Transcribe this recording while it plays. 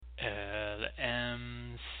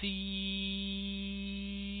LMC.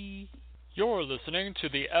 You're listening to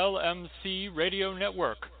the LMC Radio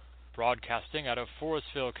Network, broadcasting out of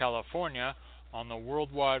Forestville, California, on the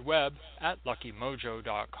World Wide Web at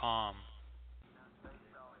LuckyMojo.com.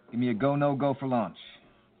 Give me a go, no go for launch.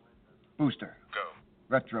 Booster. Go.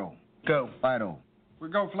 Retro. Go. Vital. We're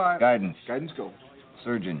go flight. Guidance. Guidance go.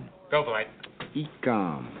 Surgeon. Go flight.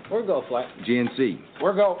 Ecom. We're go flight. GNC.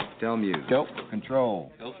 We're go. Telmuse. Go.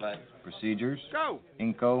 Control. Go flight. Procedures. Go.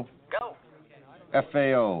 Inco. Go.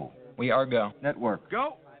 FAO. We are go. Network.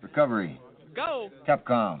 Go. Recovery. Go.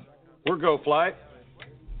 Capcom. We're go flight.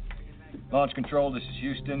 Launch control, this is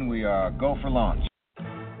Houston. We are go for launch.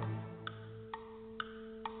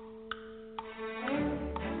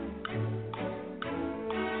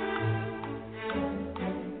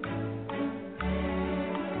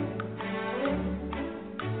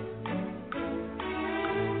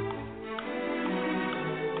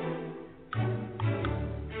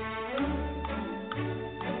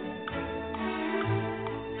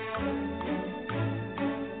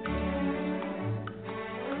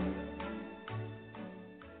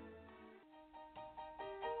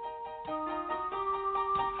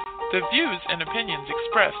 The views and opinions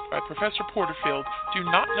expressed by Professor Porterfield do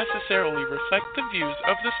not necessarily reflect the views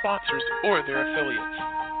of the sponsors or their affiliates.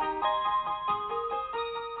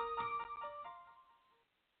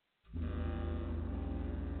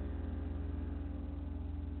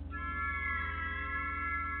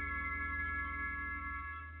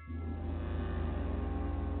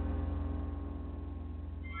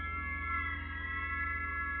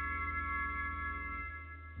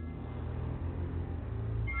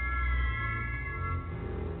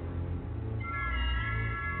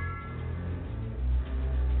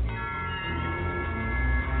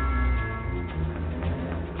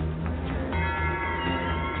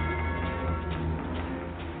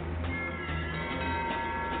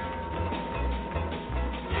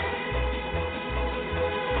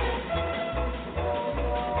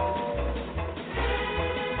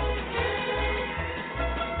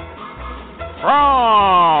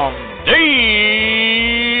 From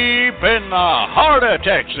deep in the heart of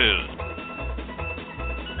Texas,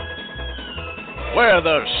 where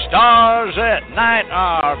the stars at night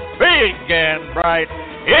are big and bright,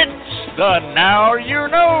 it's the Now You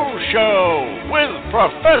Know Show with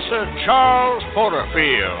Professor Charles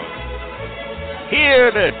Porterfield.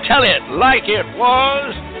 Here to tell it like it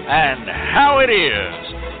was and how it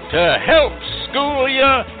is, to help school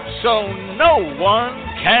you so no one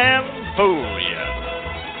can fool you.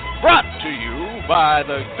 Brought to you by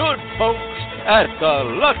the good folks at the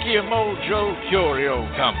Lucky Mojo Curio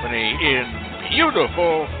Company in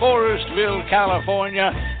beautiful Forestville,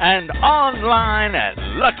 California, and online at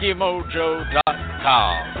luckymojo.com.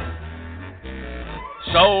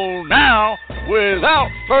 So now, without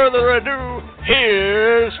further ado,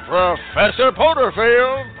 here's Professor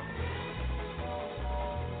Porterfield.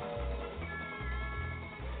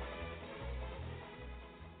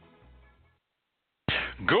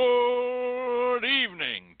 Good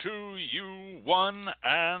evening to you, one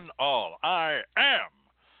and all. I am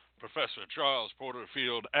Professor Charles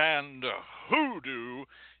Porterfield, and hoodoo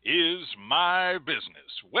is my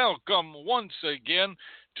business. Welcome once again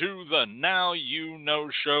to the Now You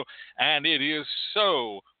Know Show, and it is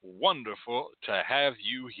so wonderful to have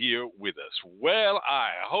you here with us. Well,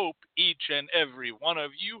 I hope each and every one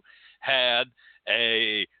of you had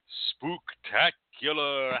a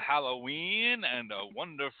spooktacular Halloween and a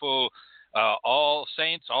wonderful All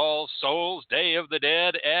Saints, All Souls, Day of the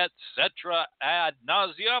Dead, etc. ad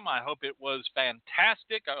nauseum. I hope it was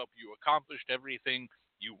fantastic. I hope you accomplished everything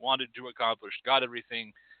you wanted to accomplish, got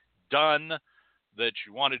everything done that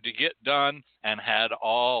you wanted to get done, and had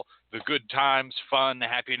all the good times, fun,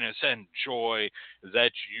 happiness, and joy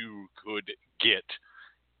that you could get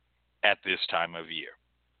at this time of year.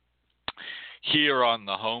 Here on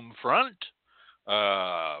the home front,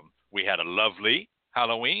 we had a lovely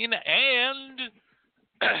Halloween and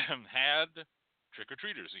had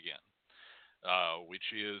trick-or-treaters again,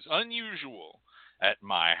 which is unusual at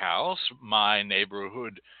my house. My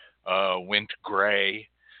neighborhood went gray,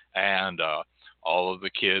 and all of the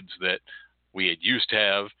kids that we had used to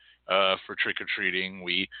have for trick-or-treating,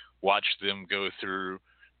 we watched them go through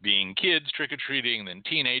being kids trick-or-treating, then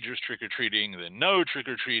teenagers trick-or-treating, then no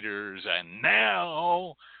trick-or-treaters, and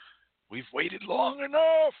now we've waited long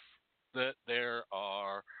enough that there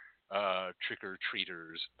are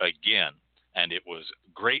trick-or-treaters again. And it was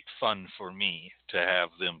great fun for me to have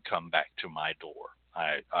them come back to my door.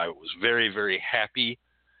 I was very, very happy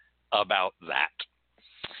about that.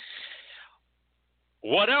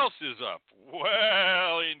 What else is up?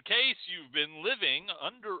 Well, in case you've been living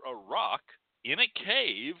under stuck in a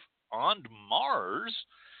cave on Mars.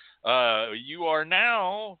 You are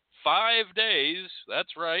now 5 days.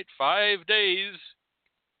 That's right, 5 days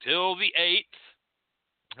till the 8th.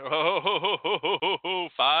 Oh,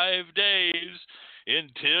 5 days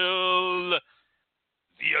until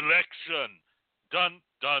the election. Dun,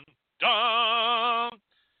 dun, dun.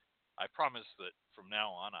 I promise that from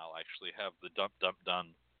now on I'll actually have the dump, dump,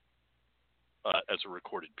 dun as a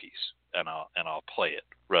recorded piece, and I'll play it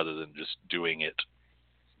rather than just doing it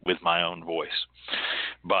with my own voice.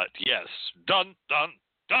 But yes, dun, dun,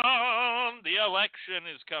 dun, the election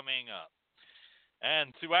is coming up.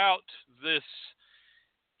 And throughout this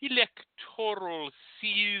electoral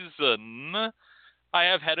season, I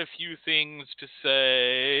have had a few things to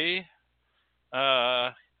say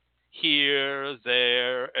here,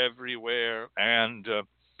 there, everywhere, and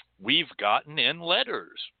we've gotten in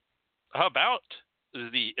letters about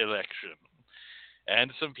the election.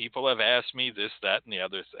 And some people have asked me this, that, and the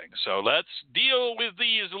other thing. So let's deal with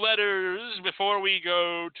these letters before we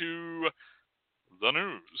go to the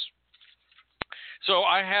news. So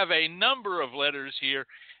I have a number of letters here,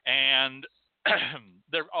 and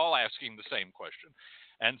they're all asking the same question.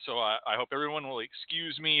 And so I hope everyone will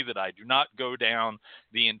excuse me that I do not go down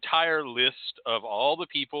the entire list of all the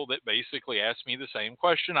people that basically asked me the same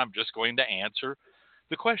question. I'm just going to answer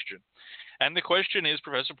the question. And the question is,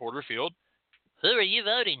 Professor Porterfield, who are you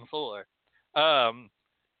voting for?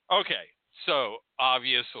 Okay, so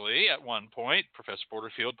obviously at one point, Professor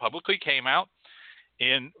Porterfield publicly came out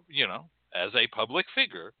as a public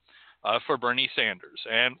figure for Bernie Sanders.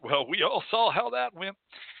 And, well, we all saw how that went.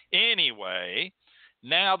 Anyway,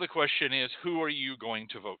 now the question is, who are you going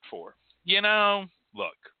to vote for?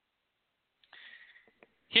 Look,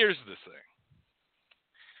 here's the thing.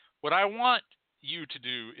 What I want you to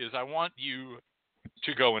do is I want you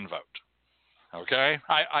to go and vote. Okay?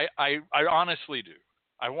 I honestly do.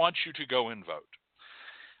 I want you to go and vote.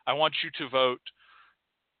 I want you to vote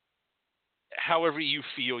however you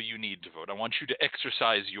feel you need to vote. I want you to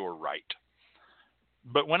exercise your right.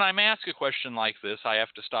 But when I'm asked a question like this, I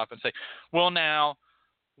have to stop and say, well, now,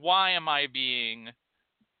 why am I being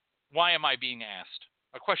asked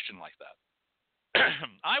a question like that?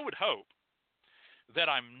 I would hope that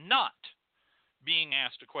I'm not being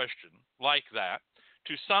asked a question like that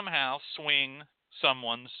to somehow swing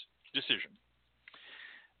someone's decision.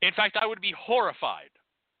 In fact, I would be horrified.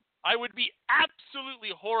 I would be absolutely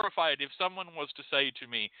horrified if someone was to say to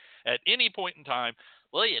me at any point in time,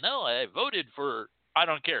 well, I voted for, I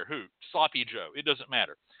don't care who, Sloppy Joe. It doesn't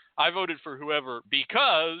matter. I voted for whoever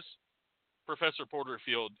because Professor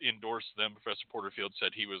Porterfield endorsed them. Professor Porterfield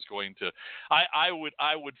said he was going to. I would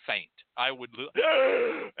faint. I would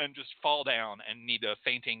and just fall down and need a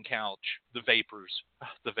fainting couch. The vapors,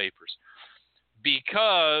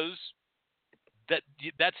 because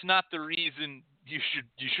that's not the reason you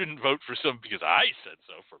shouldn't vote for some because I said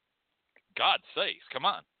so. For God's sakes, come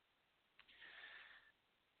on.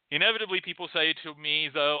 Inevitably, people say to me,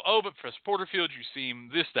 though, oh, but Professor Porterfield, you seem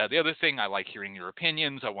this, that, the other thing. I like hearing your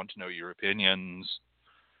opinions. I want to know your opinions.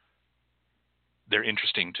 They're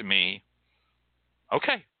interesting to me.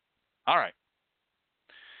 Okay. All right.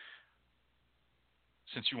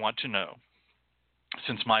 Since you want to know,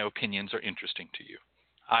 since my opinions are interesting to you,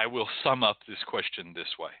 I will sum up this question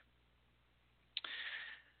this way.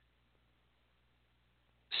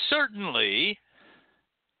 Certainly,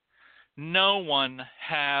 no one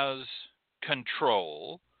has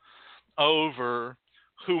control over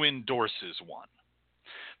who endorses one.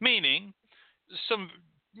 Meaning, some,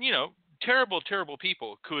 terrible, terrible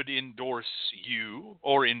people could endorse you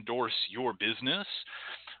or endorse your business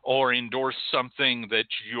or endorse something that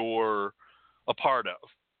you're a part of.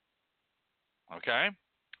 Okay?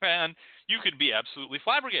 And you could be absolutely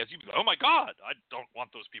flabbergasted. You'd be like, oh my God, I don't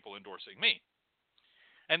want those people endorsing me.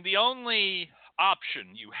 And the only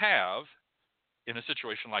option you have in a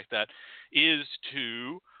situation like that is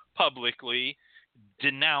to publicly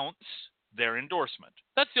denounce their endorsement.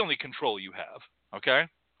 That's the only control you have, okay?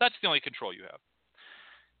 That's the only control you have.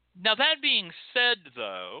 Now, that being said,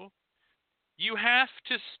 though, you have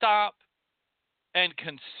to stop and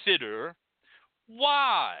consider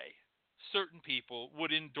why certain people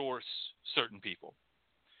would endorse certain people.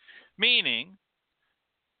 Meaning,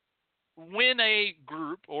 when a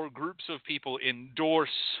group or groups of people endorse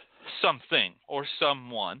something or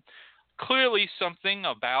someone, clearly something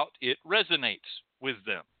about it resonates with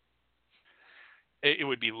them. It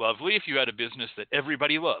would be lovely if you had a business that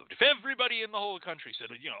everybody loved. If everybody in the whole country said,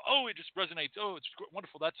 oh, it just resonates, oh, it's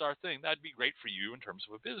wonderful, that's our thing, that'd be great for you in terms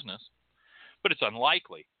of a business. But it's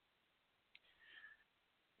unlikely.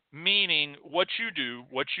 meaning what you do,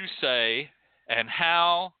 what you say, and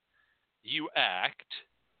how you act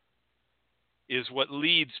is what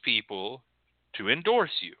leads people to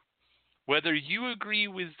endorse you, whether you agree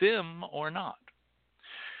with them or not.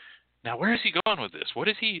 Now, where is he going with this? What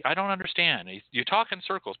is he? I don't understand. You talk in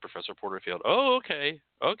circles, Professor Porterfield. Oh, okay.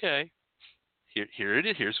 Here it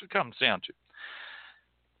is. Here's what it comes down to.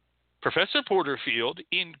 Professor Porterfield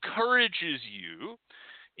encourages you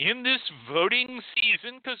in this voting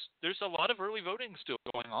season, because there's a lot of early voting still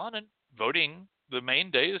going on, and voting, the main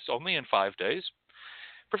day is only in 5 days.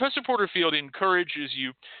 Professor Porterfield encourages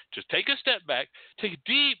you to take a step back, take a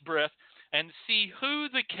deep breath, and see who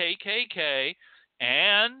the KKK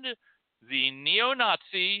and the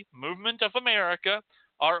neo-Nazi movement of America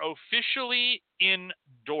are officially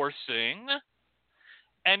endorsing,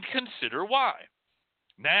 and consider why.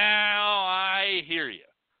 Now, I hear you.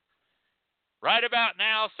 Right about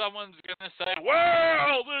now, someone's going to say,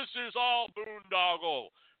 well, this is all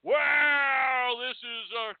boondoggle. Well, this is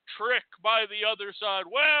a trick by the other side.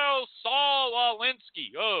 Well, Saul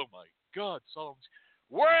Alinsky. Oh, my God, Saul Alinsky.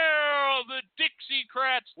 Well, the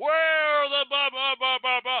Dixiecrats. Well, the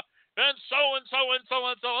blah. And so and so and so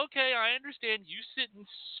and so. Okay, I understand. You sit and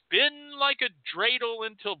spin like a dreidel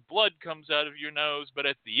until blood comes out of your nose. But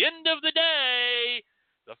at the end of the day,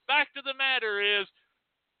 the fact of the matter is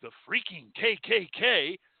the freaking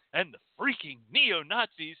KKK and the freaking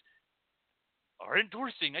neo-Nazis are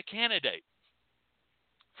endorsing a candidate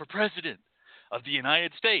for president of the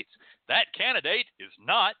United States. That candidate is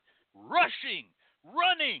not running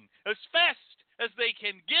as fast as they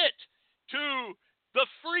can get to the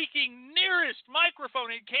freaking nearest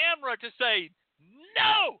microphone and camera to say,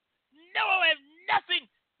 no, I have nothing,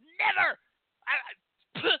 never,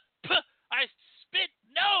 I spit,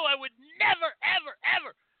 no, I would never,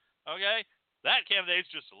 ever. Okay? That candidate's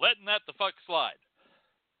just letting that the fuck slide.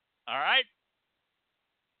 All right?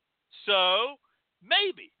 So,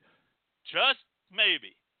 maybe, just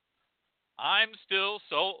maybe, I'm still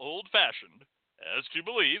so old-fashioned as to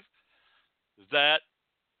believe that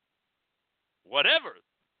whatever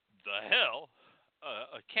the hell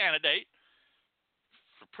a candidate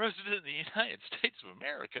for president of the United States of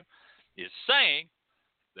America is saying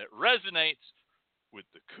that resonates with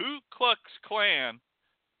the Ku Klux Klan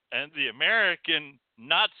and the American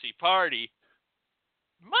Nazi Party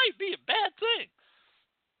might be a bad thing.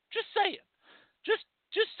 Just saying. Just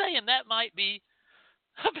saying that might be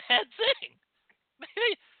a bad thing.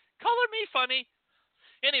 Maybe color me funny.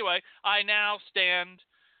 Anyway, I now stand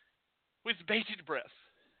with bated breath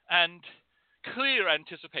and clear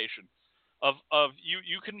anticipation of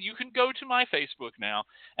you can go to my Facebook now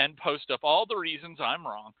and post up all the reasons I'm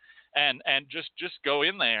wrong, and just go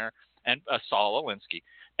in there and Saul Alinsky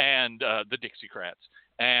and the Dixiecrats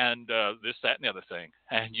and this, that, and the other thing,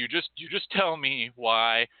 and you just tell me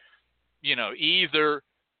why, either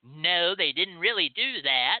no, they didn't really do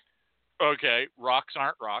that. Okay, rocks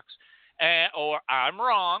aren't rocks, or I'm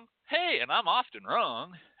wrong. Hey, and I'm often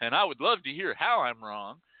wrong, and I would love to hear how I'm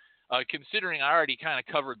wrong, considering I already kind of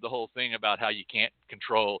covered the whole thing about how you can't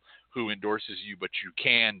control who endorses you, but you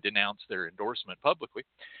can denounce their endorsement publicly.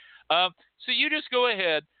 So you just go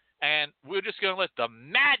ahead, and we're just going to let the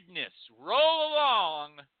madness roll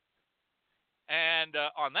along. And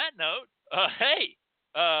on that note, hey,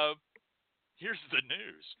 here's the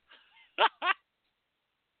news.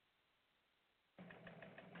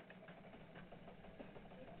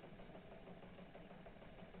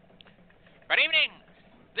 Good evening.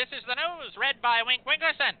 This is the news read by Wink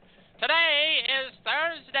Winkerson. Today is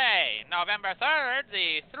Thursday, November 3rd,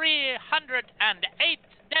 the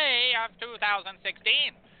 308th day of 2016.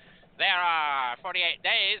 There are 48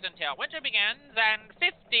 days until winter begins and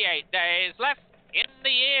 58 days left in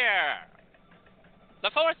the year.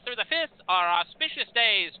 The 4th through the 5th are auspicious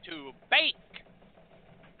days to bake,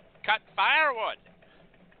 cut firewood,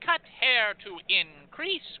 cut hair to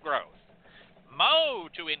increase growth,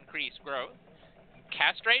 mow to increase growth,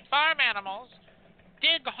 castrate farm animals,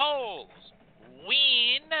 dig holes,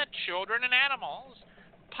 wean children and animals,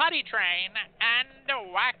 potty train, and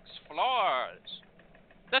wax floors.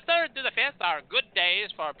 The 3rd through the 5th are good days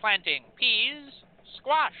for planting peas,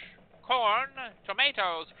 squash, corn,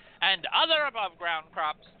 tomatoes, and other above-ground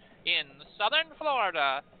crops in southern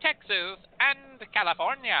Florida, Texas, and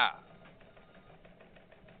California.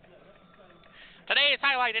 Today's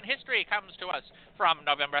highlight in history comes to us from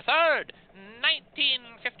November 3rd,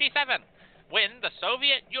 1957, when the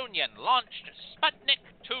Soviet Union launched Sputnik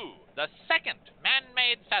 2, the second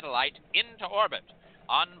man-made satellite, into orbit.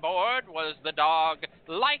 On board was the dog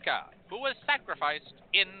Laika, who was sacrificed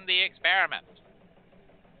in the experiment.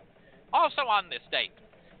 Also on this date,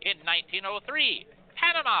 In 1903,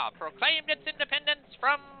 Panama proclaimed its independence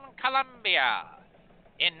from Colombia.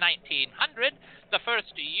 In 1900, the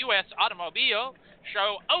first U.S. automobile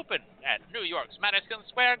show opened at New York's Madison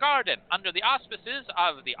Square Garden under the auspices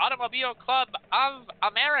of the Automobile Club of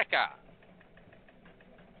America.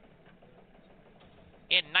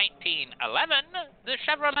 In 1911, the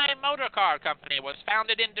Chevrolet Motor Car Company was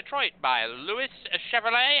founded in Detroit by Louis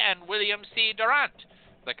Chevrolet and William C. Durant.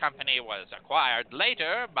 The company was acquired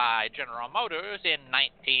later by General Motors in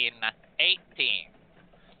 1918.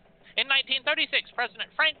 In 1936, President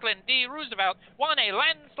Franklin D. Roosevelt won a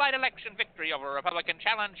landslide election victory over Republican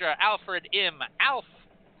challenger Alfred M. Alf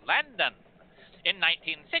Landon. In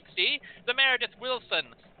 1960, the Meredith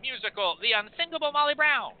Willson musical The Unsingable Molly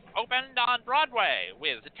Brown opened on Broadway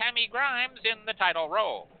with Tammy Grimes in the title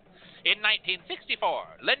role. In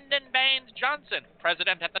 1964, Lyndon Baines Johnson,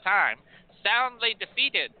 president at the time, soundly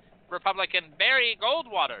defeated Republican Barry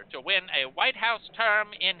Goldwater to win a White House term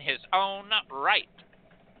in his own right.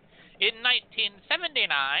 In 1979,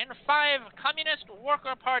 5 Communist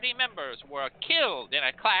Worker Party members were killed in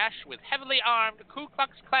a clash with heavily armed Ku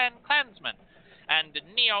Klux Klan Klansmen and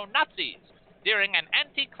neo-Nazis during an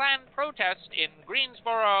anti-Klan protest in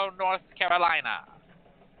Greensboro, North Carolina.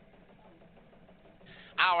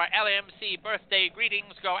 Our LMC birthday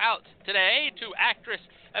greetings go out today to actress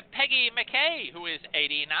Peggy McKay, who is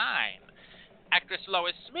 89. Actress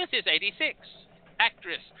Lois Smith is 86.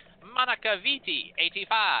 Actress Monica Vitti,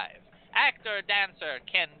 85. Actor-dancer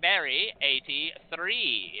Ken Berry,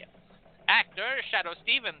 83. Actor Shadow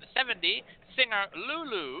Stevens, 70. Singer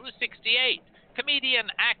Lulu, 68.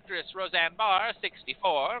 Comedian-actress Roseanne Barr,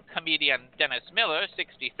 64. Comedian Dennis Miller,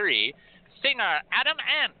 63. Singer Adam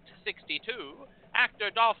Ant, 62.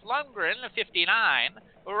 Actor Dolph Lundgren, 59.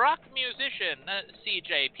 Rock musician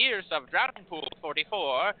C.J. Pierce of Drowning Pool,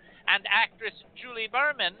 44. And actress Julie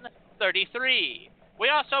Berman, 33. We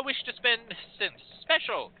also wish to send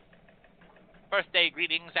special birthday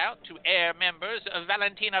greetings out to Air members of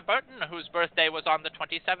Valentina Burton, whose birthday was on the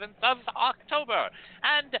 27th of October,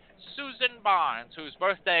 and Susan Barnes, whose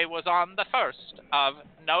birthday was on the 1st of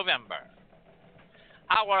November.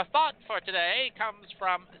 Our thought for today comes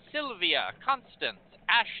from Sylvia Constance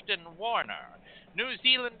Ashton Warner, New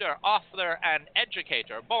Zealander author and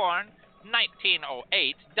educator, born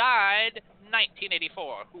 1908, died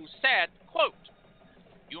 1984, who said, quote,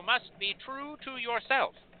 "You must be true to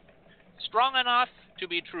yourself. Strong enough to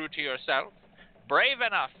be true to yourself, brave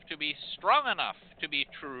enough to be strong enough to be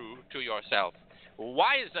true to yourself,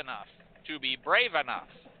 wise enough to be brave enough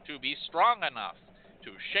to be strong enough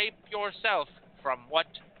to shape yourself from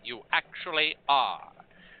what you actually are."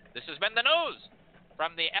 This has been the news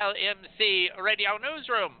from the LMC Radio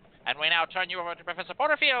Newsroom, and we now turn you over to Professor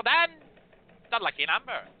Porterfield and the Lucky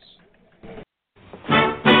Numbers.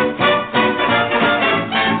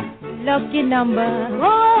 Lucky number,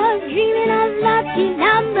 oh, dreaming of lucky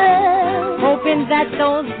numbers, hoping that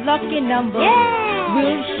those lucky numbers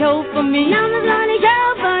will show for me. Numbers only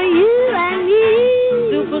show for you and me.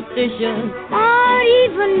 Superstitious, or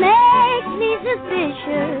even makes me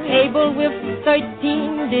suspicious. Table with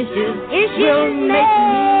 13 dishes, will make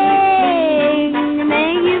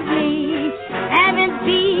you please. Having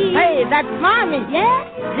peace. Hey, that's Mommy.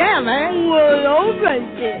 Yeah, man. Well, open.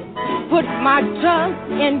 Put my trust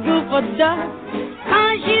in group of dust,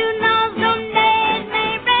 'cause you know someday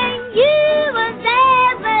may bring you a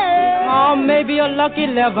 7. Or maybe a lucky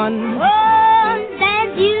 11. Oh,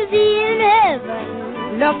 that you be in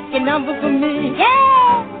heaven. Lucky number for me.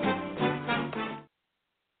 Yeah.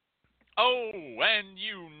 Oh, and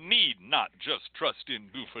you need not just trust in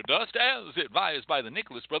goofer dust, as advised by the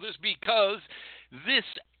Nicholas Brothers, because this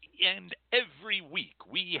and every week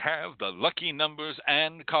we have the lucky numbers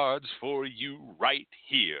and cards for you right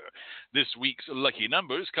here. This week's lucky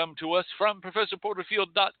numbers come to us from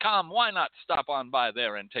ProfessorPorterfield.com. Why not stop on by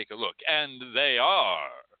there and take a look? And they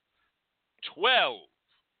are 12,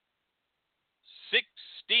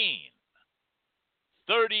 16,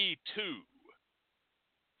 32,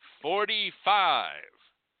 45,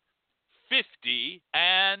 50,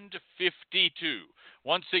 and 52.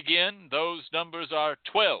 Once again, those numbers are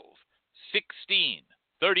 12, 16,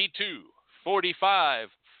 32,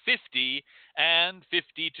 45, 50, and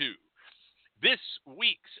 52. This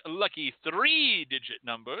week's lucky 3-digit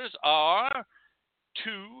numbers are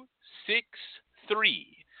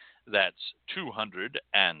 263. That's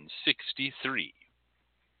 263.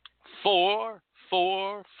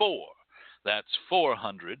 444. That's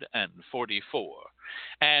 444.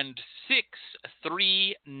 And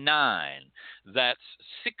 639. That's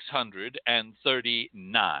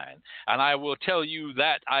 639. And I will tell you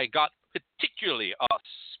that I got particularly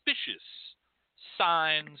auspicious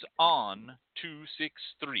signs on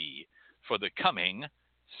 263 for the coming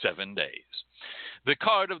 7 days. The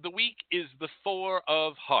card of the week is the Four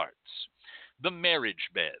of Hearts, the marriage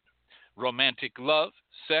bed, romantic love,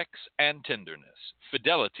 sex and tenderness,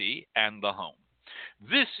 fidelity, and the home.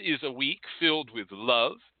 This is a week filled with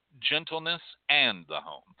love, gentleness, and the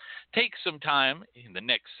home. Take some time in the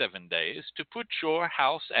next 7 days to put your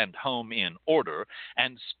house and home in order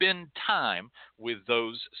and spend time with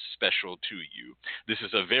those special to you. This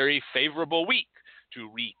is a very favorable week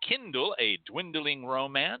to rekindle a dwindling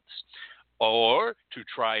romance or to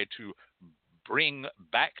try to bring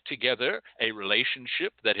back together a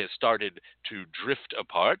relationship that has started to drift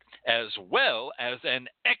apart, as well as an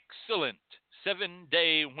excellent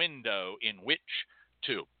 7-day window in which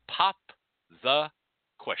to pop the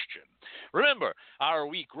question. Remember, our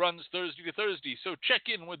week runs Thursday to Thursday, so check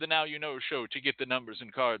in with the Now You Know show to get the numbers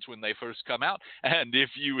and cards when they first come out. And if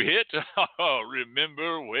you hit,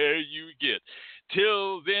 remember where you get.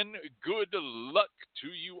 Till then, good luck to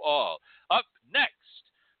you all. Up next,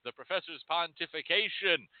 the Professor's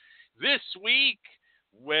Pontification. This week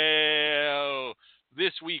we're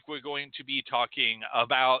going to be talking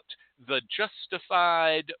about the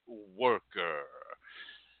justified worker.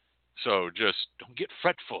 So just don't get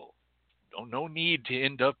fretful. No need to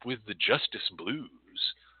end up with the justice blues.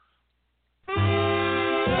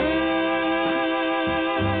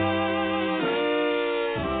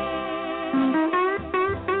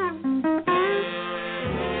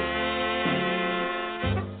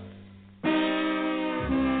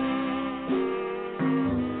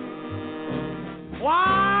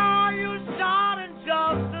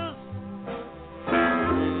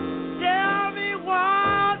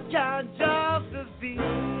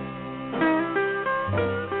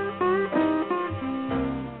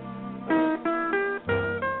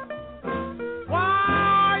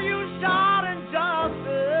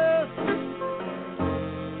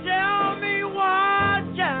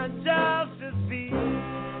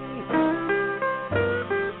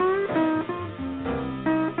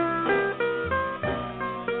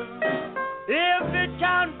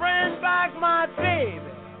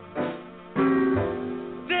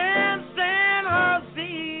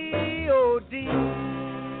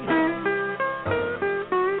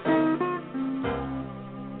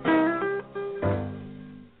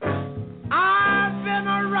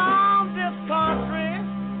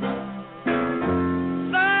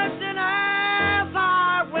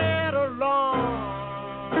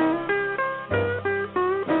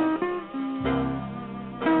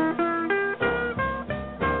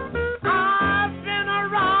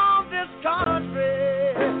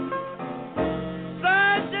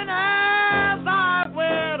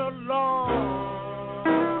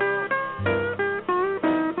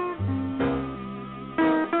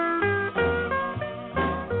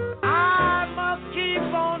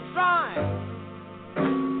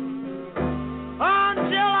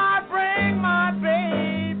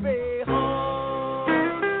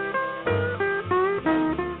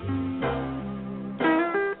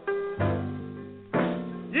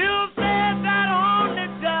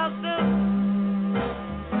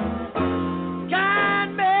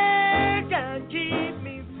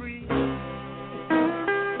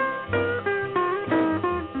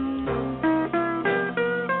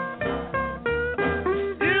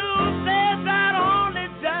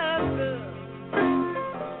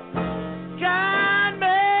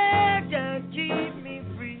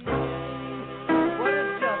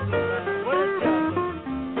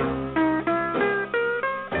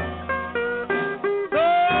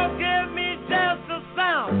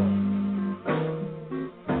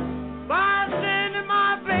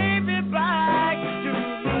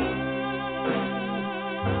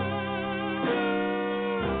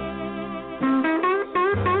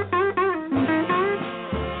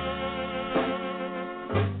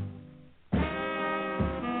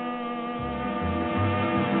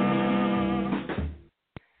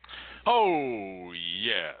 Oh,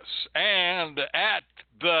 yes. And at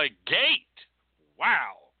the gate.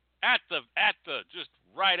 Wow. At the just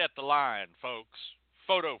right at the line, folks.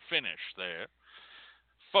 Photo finish there.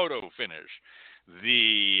 Photo finish.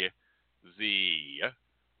 The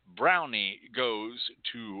brownie goes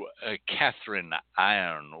to Catherine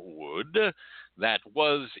Ironwood. That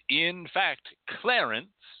was, in fact, Clarence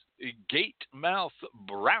Gatemouth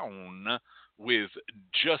Brown with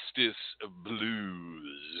Justice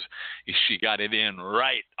Blues. She got it in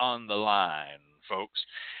right on the line, folks.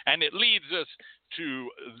 And it leads us to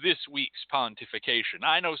this week's pontification.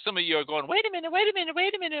 I know some of you are going, wait a minute.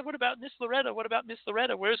 What about Miss Loretta?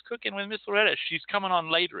 Where's Cooking with Miss Loretta? She's coming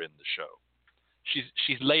on later in the show.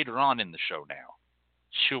 She's later on in the show now.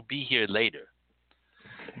 She'll be here later.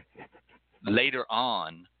 Later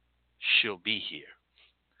on, she'll be here.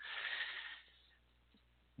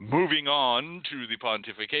 Moving on to the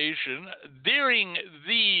pontification, during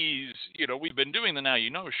these, we've been doing the Now You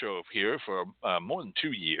Know show here for more than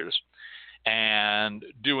 2 years and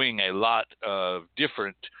doing a lot of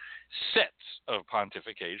different sets of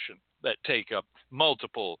pontification that take up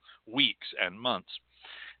multiple weeks and months.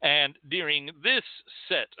 And during this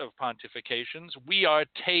set of pontifications, we are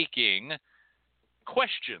taking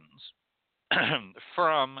questions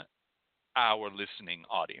from our listening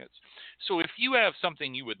audience. So if you have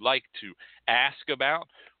something you would like to ask about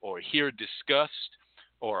or hear discussed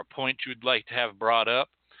or a point you'd like to have brought up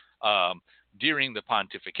during the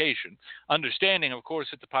pontification, understanding, of course,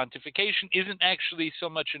 that the pontification isn't actually so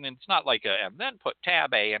much, and it's not like and then put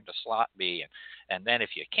tab A into slot B, and then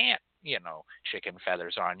if you can't, chicken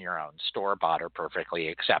feathers on your own, store-bought are perfectly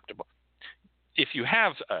acceptable. If you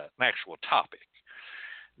have an actual topic,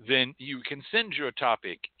 then you can send your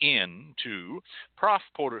topic in to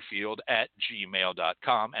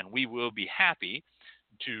profporterfield@gmail.com, and we will be happy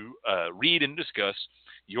to read and discuss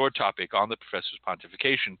your topic on the professor's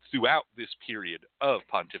pontification throughout this period of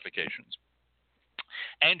pontifications.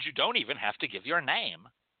 And you don't even have to give your name.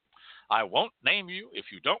 I won't name you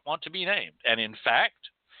if you don't want to be named. And in fact,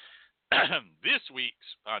 this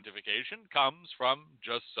week's pontification comes from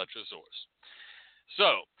just such a source.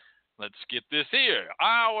 So, let's get this here.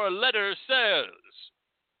 Our letter says,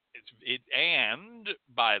 and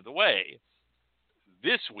by the way,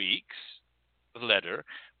 this week's letter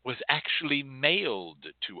was actually mailed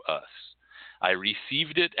to us. I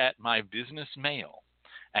received it at my business mail,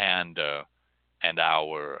 and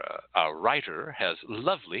our writer has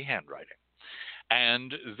lovely handwriting.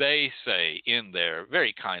 And they say in their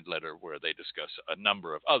very kind letter, where they discuss a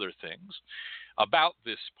number of other things about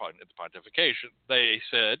this pontification, they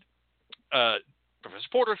said, Professor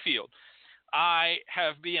Porterfield, I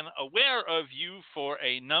have been aware of you for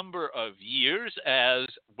a number of years as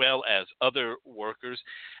well as other workers,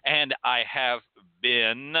 and I have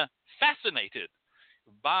been fascinated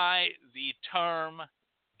by the term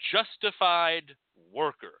justified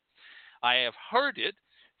worker. I have heard it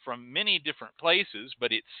from many different places,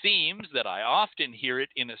 but it seems that I often hear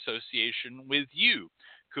it in association with you.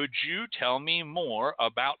 Could you tell me more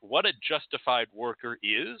about what a justified worker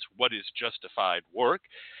is? What is justified work?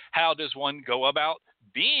 How does one go about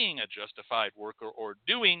being a justified worker or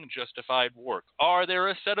doing justified work? Are there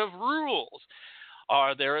a set of rules?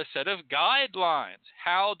 Are there a set of guidelines?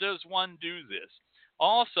 How does one do this?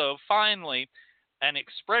 Also, finally, an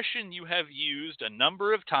expression you have used a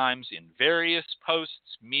number of times in various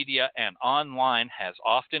posts, media, and online has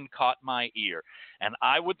often caught my ear, and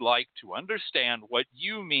I would like to understand what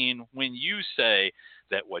you mean when you say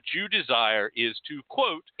that what you desire is to,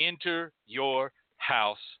 quote, enter your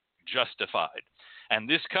house justified. And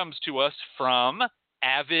this comes to us from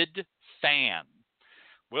Avid Fan.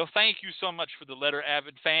 Well, thank you so much for the letter,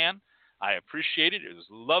 Avid Fan. I appreciate it. It was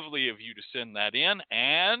lovely of you to send that in,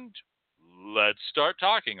 and let's start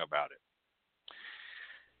talking about it.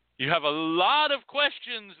 You have a lot of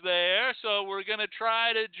questions there, so we're going to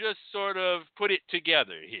try to just sort of put it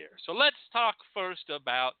together here. So let's talk first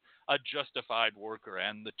about a justified worker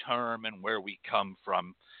and the term and where we come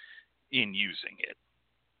from in using it.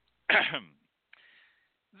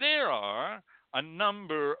 There are a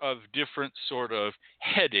number of different sort of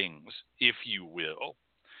headings, if you will,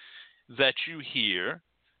 that you hear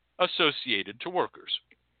associated to workers.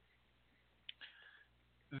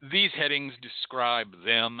 These headings describe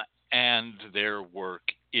them and their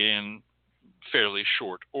work in fairly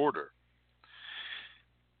short order.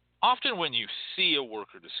 Often when you see a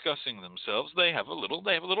worker discussing themselves, they have a little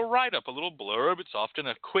write-up, a little blurb. It's often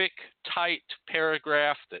a quick, tight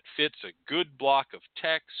paragraph that fits a good block of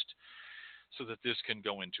text so that this can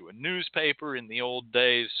go into a newspaper in the old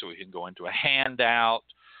days, so it can go into a handout,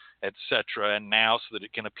 etc., and now so that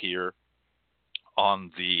it can appear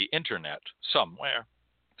on the internet somewhere.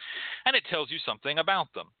 And it tells you something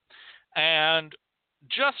about them. And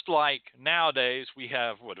just like nowadays we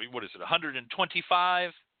have, what is it,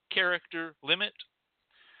 125 character limit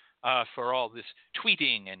for all this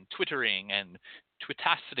tweeting and twittering and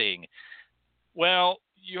twitacity. Well,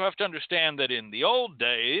 you have to understand that in the old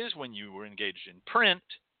days when you were engaged in print,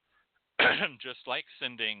 just like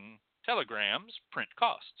sending telegrams, print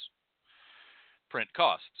costs. Print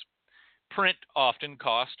costs. Print often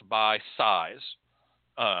cost by size,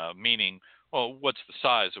 meaning Well, what's the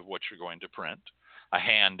size of what you're going to print? A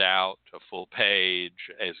handout, a full page,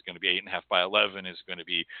 is it going to be 8.5 by 11? Is it going to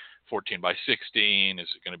be 14 by 16? Is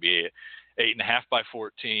it going to be 8.5 by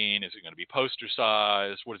 14? Is it going to be poster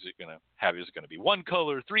size? What is it going to have? Is it going to be 1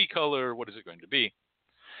 color, 3 color? What is it going to be?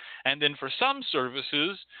 And then for some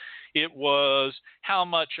services, it was how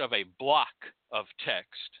much of a block of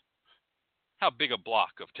text, how big a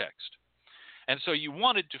block of text. And so you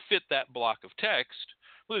wanted to fit that block of text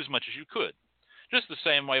with as much as you could. Just the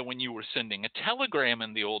same way when you were sending a telegram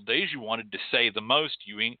in the old days, you wanted to say the most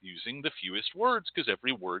using the fewest words because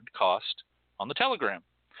every word cost on the telegram.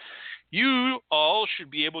 You all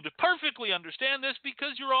should be able to perfectly understand this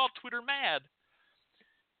because you're all Twitter mad.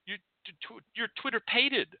 You're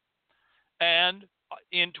Twitter-pated. And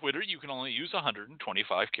in Twitter, you can only use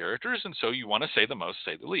 125 characters, and so you want to say the most,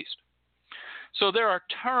 say the least. So there are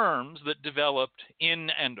terms that developed in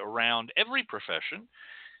and around every profession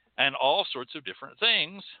and all sorts of different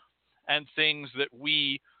things and things that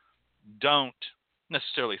we don't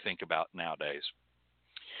necessarily think about nowadays.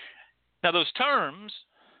 Now, those terms,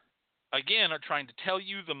 again, are trying to tell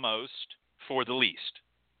you the most for the least.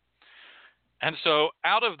 And so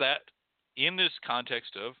out of that, in this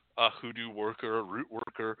context of a hoodoo worker, a root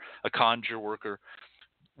worker, a conjure worker,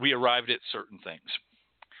 we arrived at certain things.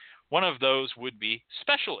 One of those would be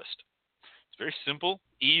specialist. It's very simple,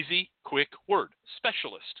 easy, quick word,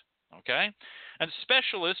 specialist, okay? And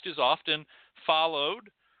specialist is often followed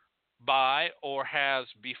by or has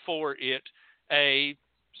before it a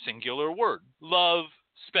singular word, love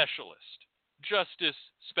specialist, justice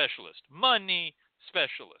specialist, money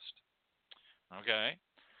specialist, okay?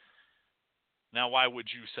 Now, why would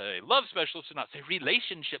you say love specialist and not say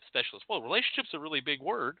relationship specialist? Well, relationship's a really big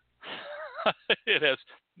word. It has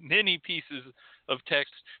many pieces of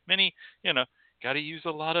text, many, got to use a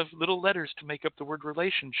lot of little letters to make up the word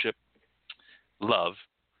relationship. Love,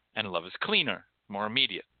 and love is cleaner, more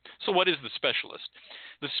immediate. So what is the specialist?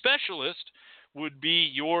 The specialist would be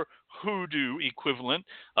your hoodoo equivalent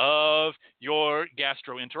of your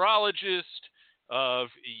gastroenterologist, of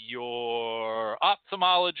your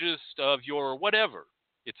ophthalmologist, of your whatever.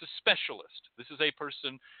 It's a specialist. This is a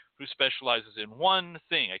person who specializes in one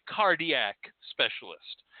thing, a cardiac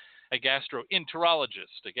specialist, a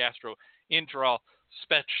gastroenterologist, a gastroenterol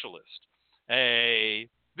specialist, a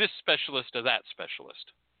this specialist or that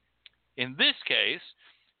specialist. In this case,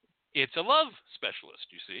 it's a love specialist,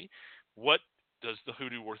 you see. What does the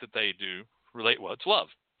hoodoo work that they do relate? Well, it's love.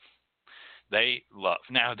 They love.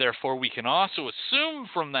 Now, therefore, we can also assume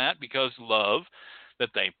from that, because love, that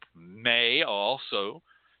they may also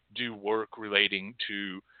do work relating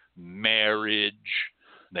to marriage.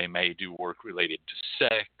 They may do work related to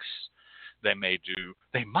sex. They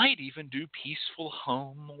might even do peaceful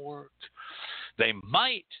home work. They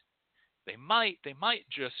might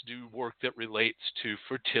just do work that relates to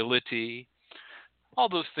fertility. All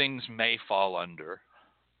those things may fall under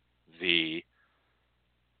the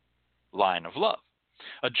line of love.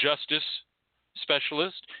 A justice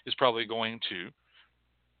specialist is probably going to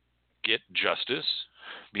get justice,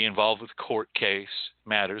 be involved with court case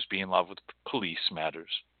matters, be involved with police matters.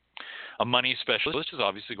 A money specialist is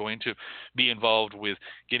obviously going to be involved with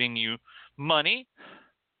getting you money,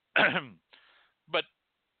 but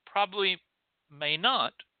probably may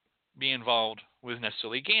not be involved with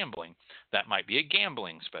necessarily gambling. That might be a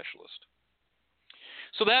gambling specialist.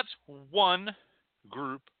 So that's one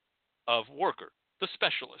group of worker, the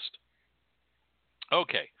specialist.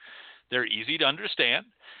 Okay, they're easy to understand.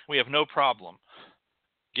 We have no problem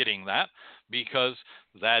getting that because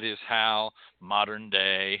that is how modern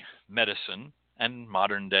day medicine and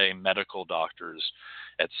modern day medical doctors,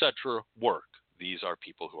 etc., work. These are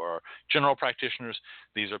people who are general practitioners.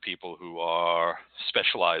 These are people who are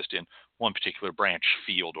specialized in one particular branch,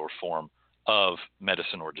 field, or form of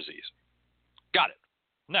medicine or disease. Got it.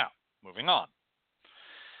 Now, moving on.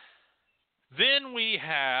 Then we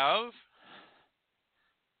have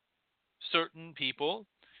certain people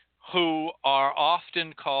who are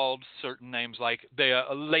often called certain names, like they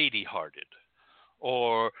are lady-hearted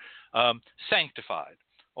or sanctified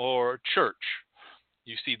or church.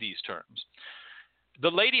 You see these terms.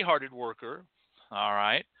 The lady-hearted worker, all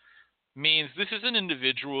right, means this is an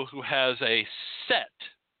individual who has a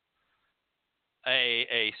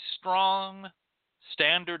strong,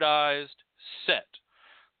 standardized set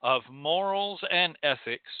of morals and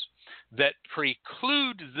ethics that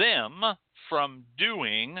preclude them from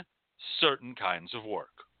doing certain kinds of work.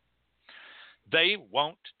 They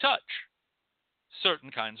won't touch certain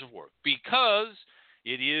kinds of work because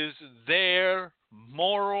it is their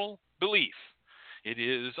moral belief. It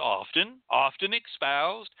is often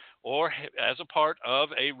espoused or as a part of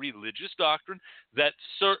a religious doctrine that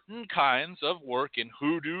certain kinds of work in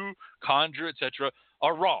hoodoo, conjure, etc.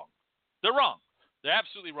 are wrong. They're wrong. They're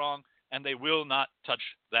absolutely wrong, and they will not touch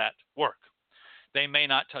that work. They may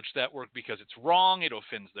not touch that work because it's wrong. It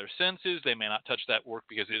offends their senses. They may not touch that work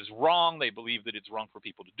because it is wrong. They believe that it's wrong for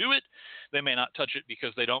people to do it. They may not touch it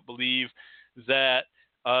because they don't believe that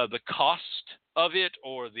the cost of it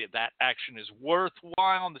or that action is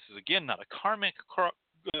worthwhile. And this is, again, not a karmic cost.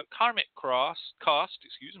 Oh,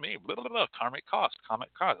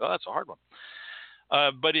 that's a hard one.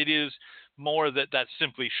 But it is more that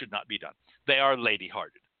simply should not be done. They are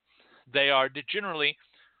lady-hearted. They are generally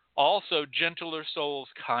also gentler souls,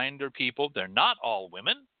 kinder people. They're not all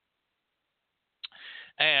women.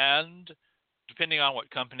 And depending on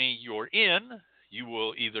what company you're in, you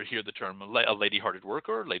will either hear the term a lady-hearted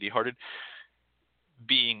worker, lady-hearted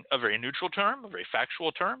being a very neutral term, a very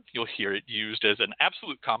factual term. You'll hear it used as an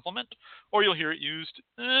absolute compliment, or you'll hear it used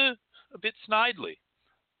a bit snidely,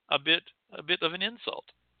 a bit of an insult.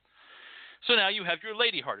 So now you have your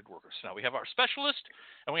lady-hearted workers. Now we have our specialist,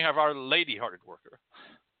 and we have our lady-hearted worker.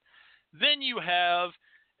 Then you have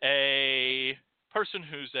a person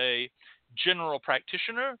who's a general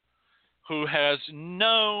practitioner who has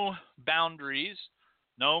no boundaries,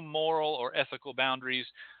 no moral or ethical boundaries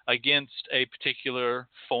against a particular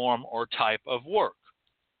form or type of work.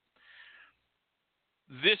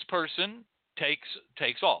 This person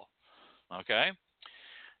takes all, okay?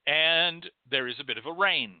 And there is a bit of a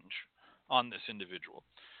range on this individual.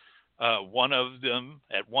 One of them,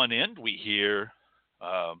 at one end, we hear,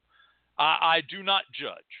 I do not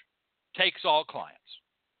judge, takes all clients.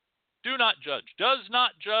 Do not judge, does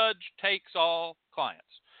not judge, takes all clients.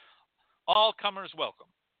 All comers welcome.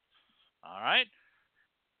 All right?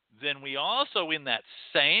 Then we also, in that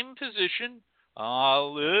same position, a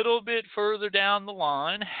little bit further down the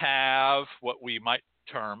line, have what we might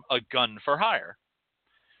term a gun for hire.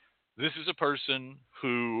 This is a person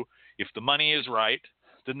who, if the money is right,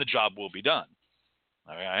 then the job will be done.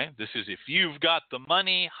 Okay? This is, if you've got the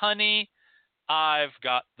money, honey, I've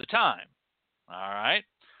got the time. All right?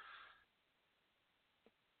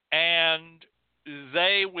 And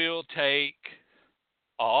they will take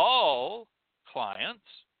all clients,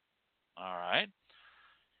 all right,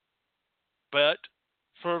 but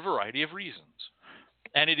for a variety of reasons.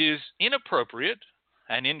 And it is inappropriate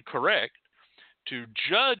and incorrect to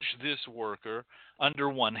judge this worker under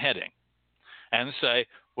one heading and say,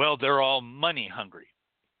 well, they're all money hungry,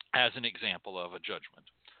 as an example of a judgment.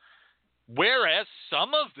 Whereas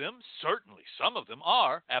some of them, certainly some of them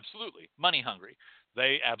are absolutely money hungry.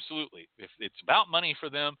 They absolutely, if it's about money for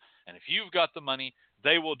them, and if you've got the money,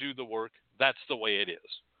 they will do the work. That's the way it is.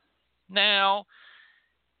 Now,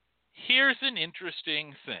 here's an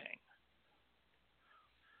interesting thing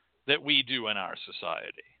that we do in our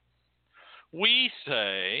society. We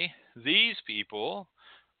say these people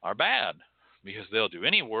are bad because they'll do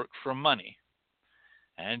any work for money.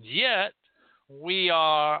 And yet, we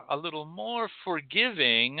are a little more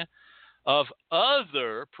forgiving of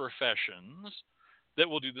other professions that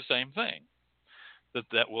will do the same thing,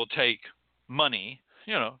 that will take money.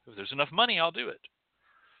 You know, if there's enough money, I'll do it.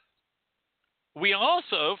 We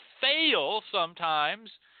also fail sometimes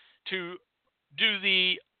to do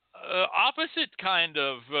the opposite kind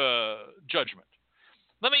of judgment.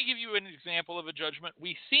 Let me give you an example of a judgment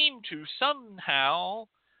we seem to somehow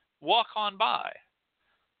walk on by.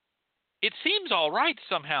 It seems all right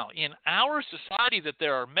somehow in our society that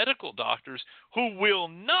there are medical doctors who will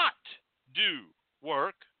not do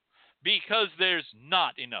work because there's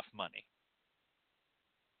not enough money.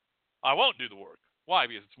 I won't do the work. Why?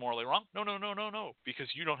 Because it's morally wrong? No. Because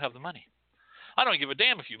you don't have the money. I don't give a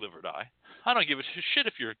damn if you live or die. I don't give a shit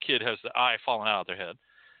if your kid has the eye falling out of their head.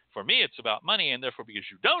 For me, it's about money, and therefore, because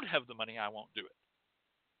you don't have the money, I won't do it.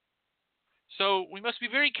 So we must be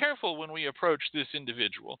very careful when we approach this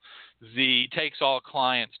individual. The takes all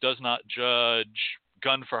clients, does not judge,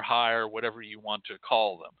 gun for hire, whatever you want to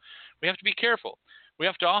call them. We have to be careful. We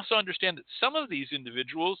have to also understand that some of these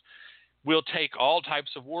individuals will take all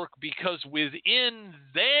types of work because within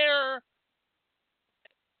their,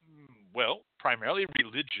 well, primarily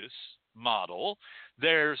religious model,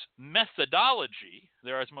 there's methodology,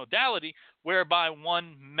 there is modality whereby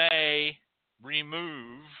one may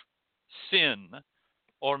remove sin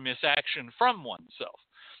or misaction from oneself.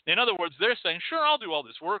 In other words, they're saying, sure, I'll do all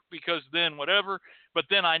this work because then whatever, but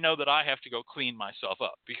then I know that I have to go clean myself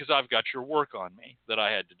up because I've got your work on me that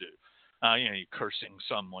I had to do. You cursing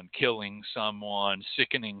someone, killing someone,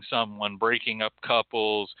 sickening someone, breaking up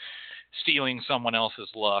couples, stealing someone else's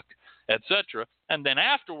luck. etc. And then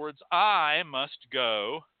afterwards, I must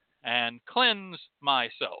go and cleanse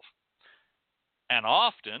myself. And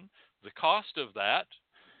often, the cost of that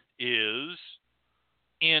is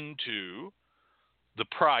into the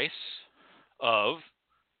price of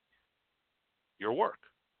your work.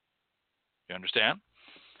 You understand?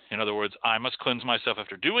 In other words, I must cleanse myself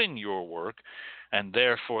after doing your work, and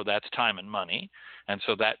therefore that's time and money, and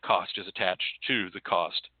so that cost is attached to the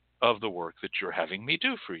cost of the work that you're having me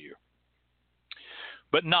do for you.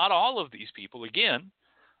 But not all of these people, again,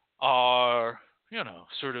 are,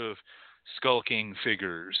 sort of skulking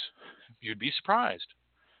figures. You'd be surprised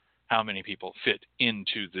how many people fit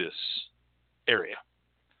into this area.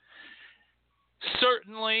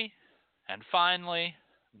 Certainly, and finally,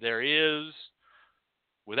 there is,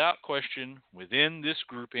 without question, within this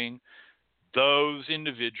grouping, those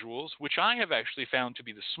individuals, which I have actually found to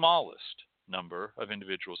be the smallest number of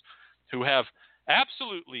individuals, who have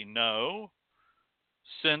absolutely no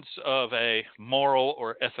sense of a moral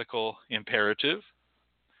or ethical imperative,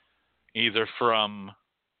 either from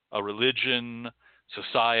a religion,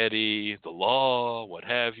 society, the law, what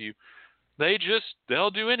have you. They'll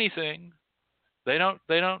do anything. They don't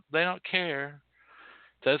care.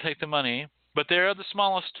 They'll take the money, but they're the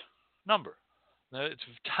smallest number. It's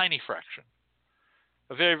a tiny fraction,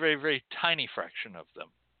 a very, very, very tiny fraction of them,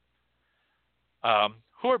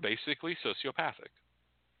 who are basically sociopathic.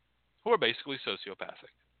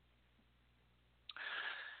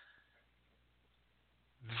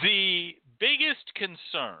 The biggest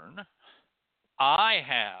concern I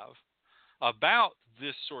have about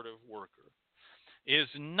this sort of worker is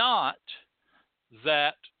not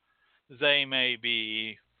that they may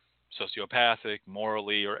be sociopathic,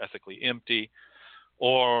 morally or ethically empty,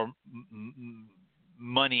 or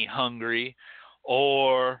money hungry,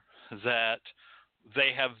 or that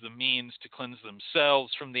they have the means to cleanse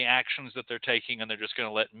themselves from the actions that they're taking, and they're just going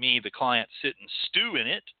to let me, the client, sit and stew in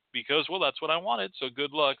it because, well, that's what I wanted, so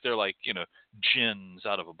good luck. They're like, gins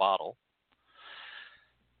out of a bottle.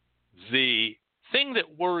 The thing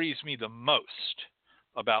that worries me the most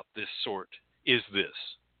about this sort is this.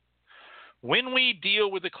 When we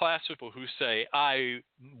deal with the class of people who say, I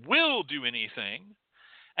will do anything,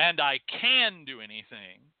 and I can do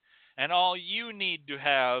anything, and all you need to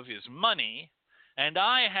have is money, and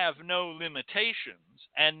I have no limitations,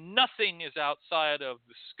 and nothing is outside of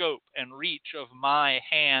the scope and reach of my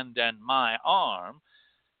hand and my arm,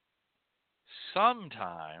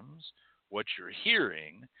 sometimes what you're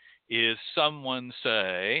hearing is someone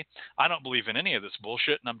say, I don't believe in any of this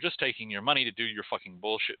bullshit, and I'm just taking your money to do your fucking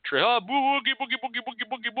bullshit trick. Oh, boogie, boogie, boogie, boogie,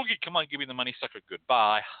 boogie, boogie. Come on, give me the money, sucker.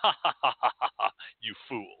 Goodbye. Ha, ha, ha, ha, ha, ha. You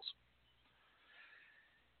fools.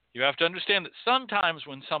 You have to understand that sometimes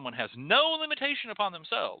when someone has no limitation upon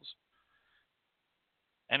themselves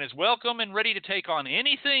and is welcome and ready to take on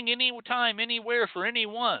anything, anytime, anywhere, for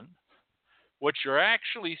anyone, what you're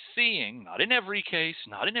actually seeing, not in every case,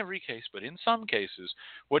 but in some cases,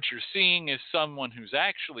 what you're seeing is someone who's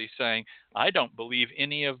actually saying, I don't believe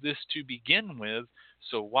any of this to begin with,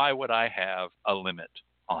 so why would I have a limit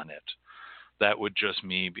on it? That would just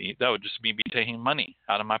be me taking money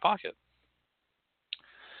out of my pocket.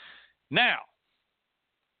 Now,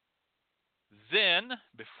 then,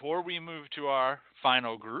 before we move to our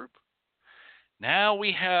final group, now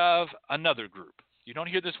we have another group. You don't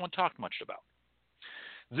hear this one talked much about.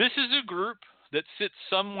 This is a group that sits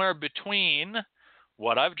somewhere between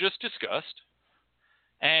what I've just discussed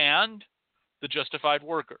and the justified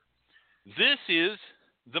worker. This is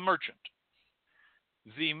the merchant.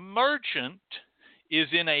 The merchant is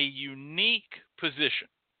in a unique position.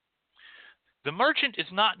 The merchant is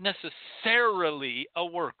not necessarily a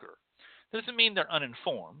worker. It doesn't mean they're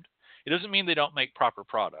uninformed. It doesn't mean they don't make proper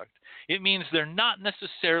product. It means they're not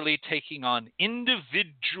necessarily taking on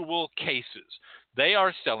individual cases. They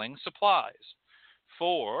are selling supplies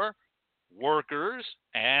for workers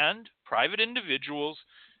and private individuals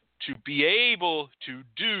to be able to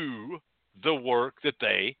do the work that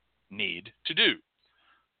they need to do.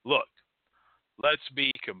 Look, let's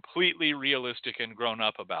be completely realistic and grown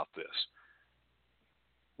up about this.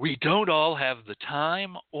 We don't all have the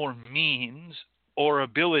time or means or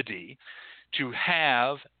ability to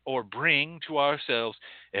have or bring to ourselves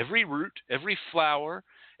every root, every flower,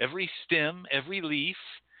 every stem, every leaf,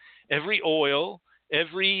 every oil,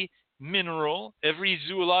 every mineral, every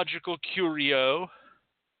zoological curio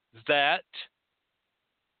that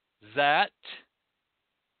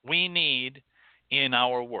we need in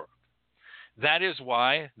our work. That is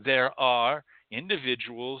why there are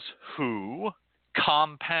individuals who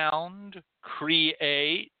compound,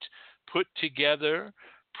 create, put together,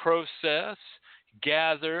 process,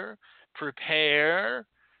 gather, prepare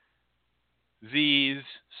these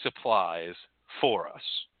supplies for us.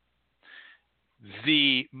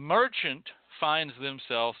 The merchant finds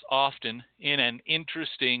themselves often in an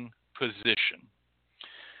interesting position.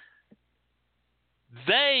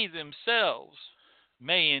 They themselves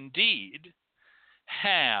may indeed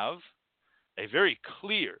have a very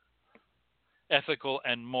clear ethical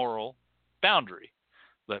and moral boundary.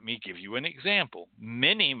 Let me give you an example.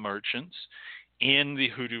 Many merchants in the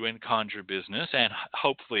hoodoo and conjure business, and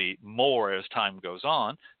hopefully more as time goes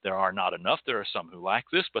on, there are not enough, there are some who lack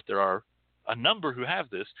this, but there are a number who have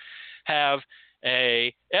this, have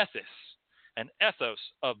an ethos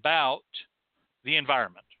about the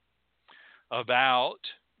environment, about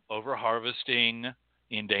overharvesting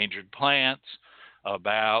endangered plants,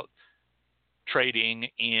 about trading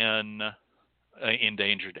in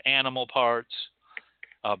endangered animal parts,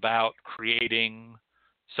 about creating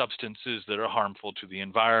substances that are harmful to the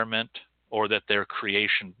environment or that their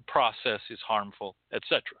creation process is harmful,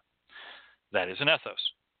 etc. That is an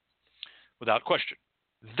ethos, without question.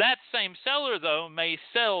 That same seller, though, may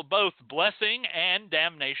sell both blessing and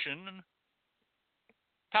damnation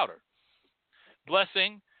powder,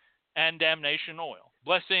 blessing and damnation oil,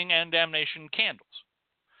 blessing and damnation candles.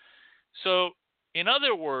 So, in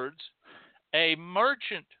other words, a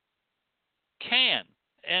merchant can,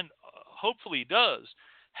 and hopefully does,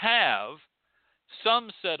 have some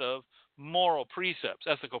set of moral precepts,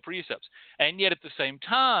 ethical precepts, and yet at the same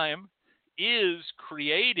time is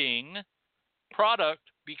creating product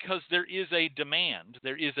because there is a demand,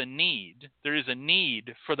 there is a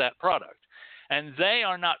need for that product. And they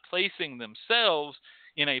are not placing themselves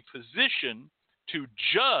in a position to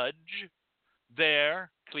judge their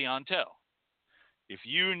clientele. If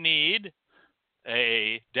you need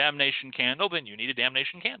a damnation candle, then you need a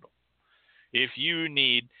damnation candle. If you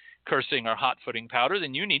need cursing or hot-footing powder,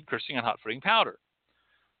 then you need cursing and hot-footing powder.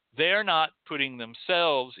 They're not putting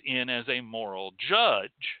themselves in as a moral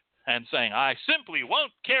judge and saying, I simply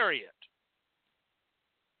won't carry it.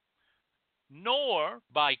 Nor,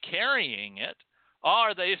 by carrying it,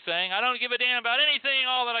 are they saying, I don't give a damn about anything,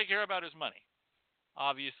 all that I care about is money.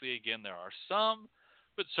 Obviously, again, there are some,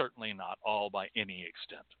 but certainly not all by any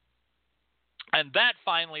extent. And that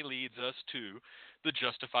finally leads us to the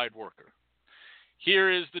justified worker.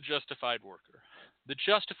 Here is the justified worker. The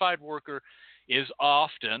justified worker is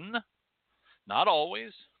often, not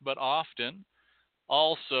always, but often,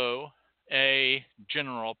 also a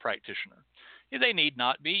general practitioner. They need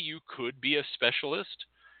not be. You could be a specialist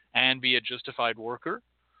and be a justified worker,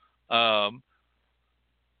 but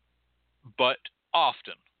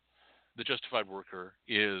often the justified worker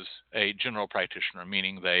is a general practitioner,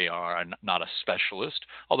 meaning they are not a specialist,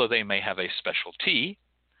 although they may have a specialty.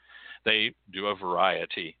 They do a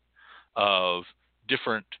variety of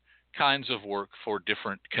different kinds of work for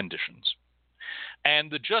different conditions. And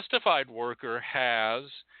the justified worker has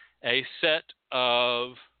a set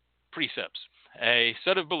of precepts, a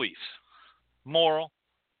set of beliefs, moral,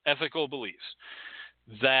 ethical beliefs,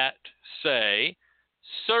 that say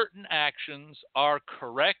certain actions are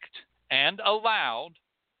correct and allowed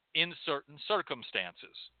in certain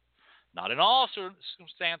circumstances. Not in all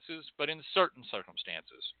circumstances, but in certain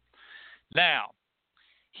circumstances. Now,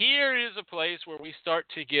 here is a place where we start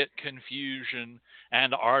to get confusion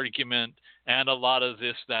and argument and a lot of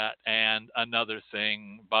this, that, and another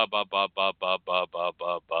thing,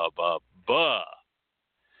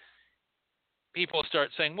 People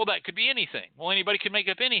start saying, well, that could be anything. Well, anybody can make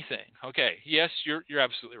up anything. Okay, yes, you're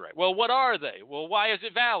absolutely right. Well, what are they? Well, why is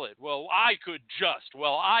it valid? Well, I could just.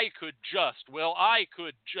 Well, I could just. Well, I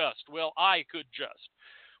could just. Well, I could just.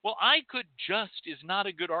 Well, I could just is not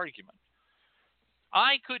a good argument.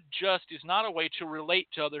 I could just is not a way to relate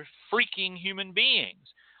to other freaking human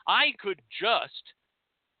beings. I could just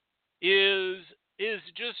is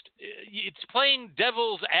just, it's playing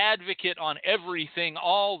devil's advocate on everything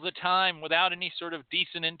all the time without any sort of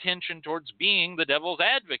decent intention towards being the devil's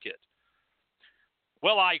advocate.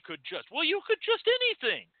 Well, I could just. Well, you could just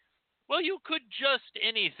anything. Well, you could just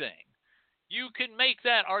anything. You can make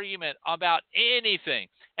that argument about anything.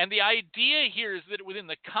 And the idea here is that within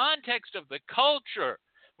the context of the culture,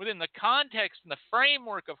 within the context and the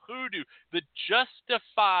framework of hoodoo, the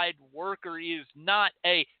justified worker is not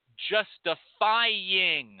a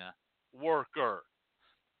justifying worker.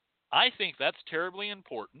 I think that's terribly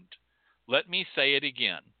important. Let me say it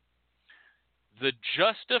again. The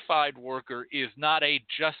justified worker is not a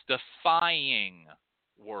justifying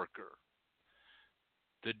worker.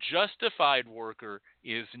 The justified worker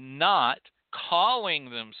is not calling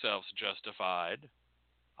themselves justified,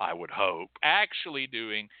 I would hope. Actually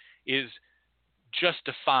doing is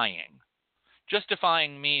justifying.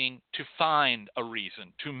 Justifying meaning to find a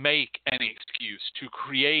reason, to make an excuse, to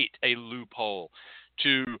create a loophole,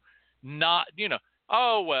 to not,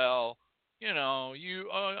 oh, well,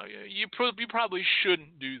 you probably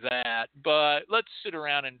shouldn't do that, but let's sit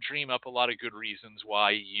around and dream up a lot of good reasons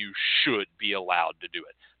why you should be allowed to do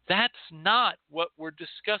it. That's not what we're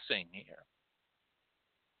discussing here.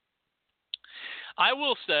 I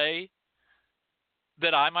will say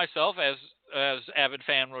that I myself, as Avid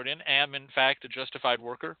Fan wrote in, am in fact a justified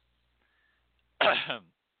worker.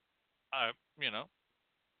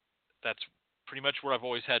 That's pretty much where I've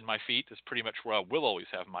always had my feet. That's pretty much where I will always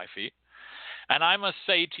have my feet. And I must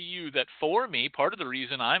say to you that for me, part of the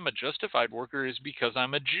reason I'm a justified worker is because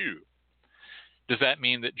I'm a Jew. Does that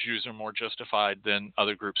mean that Jews are more justified than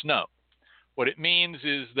other groups? No. What it means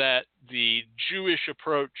is that the Jewish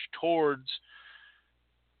approach towards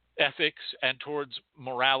ethics and towards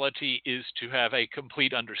morality is to have a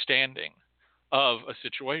complete understanding of a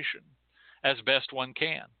situation as best one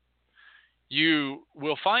can. You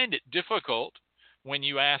will find it difficult when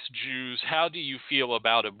you ask Jews, how do you feel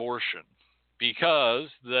about abortion? Because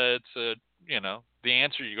the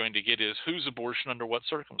answer you're going to get is, whose abortion under what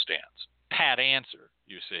circumstance? Pat answer,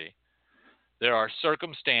 you see. There are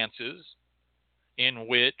circumstances in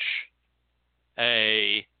which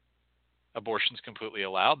abortion is completely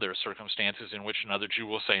allowed. There are circumstances in which another Jew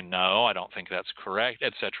will say, no, I don't think that's correct,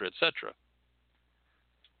 etc., etc.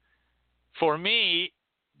 For me,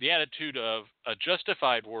 the attitude of a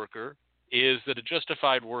justified worker is that a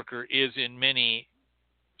justified worker is in many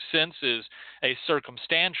senses a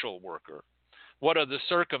circumstantial worker. What are the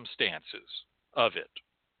circumstances of it?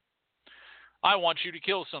 I want you to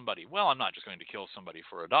kill somebody. Well, I'm not just going to kill somebody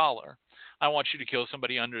for $1. I want you to kill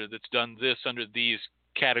somebody that's done this under these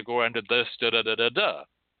category, under this, da-da-da-da-da.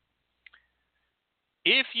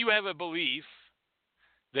 If you have a belief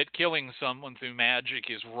that killing someone through magic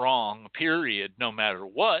is wrong, period, no matter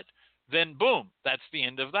what, then boom, that's the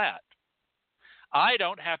end of that. I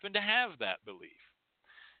don't happen to have that belief.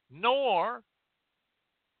 Nor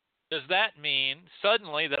does that mean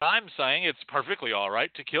suddenly that I'm saying it's perfectly all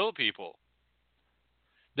right to kill people.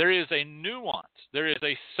 There is a nuance. There is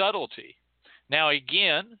a subtlety. Now,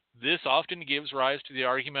 again, this often gives rise to the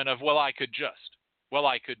argument of, well, I could just. Well,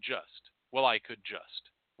 I could just. Well, I could just.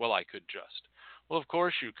 Well, I could just. Well, of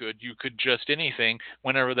course you could. You could just anything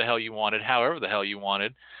whenever the hell you wanted, however the hell you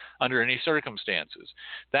wanted, under any circumstances.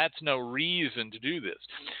 That's no reason to do this.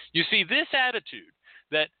 You see, this attitude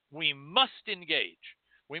that we must engage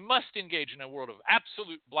in a world of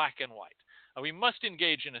absolute black and white. We must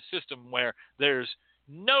engage in a system where there's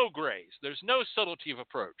no grays, there's no subtlety of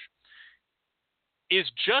approach, is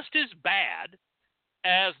just as bad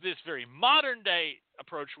as this very modern day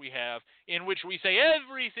approach we have, in which we say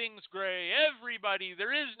everything's gray, everybody,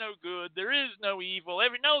 there is no good, there is no evil.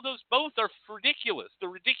 No, those both are ridiculous. The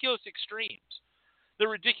ridiculous extremes. The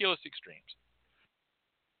ridiculous extremes.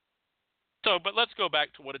 So, but let's go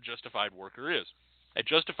back to what a justified worker is. A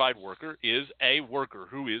justified worker is a worker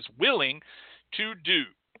who is willing to do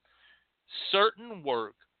certain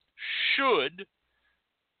work should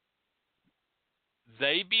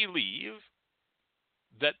they believe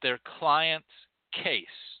that their client's case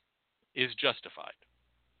is justified.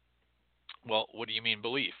 Well, what do you mean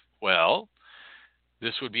belief? Well,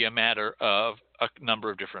 this would be a matter of a number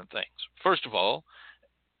of different things. First of all,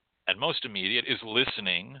 and most immediate, is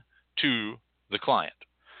listening to the client,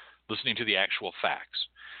 listening to the actual facts,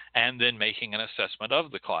 and then making an assessment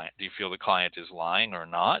of the client. Do you feel the client is lying or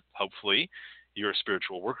not? Hopefully, you're a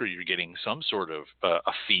spiritual worker. You're getting some sort of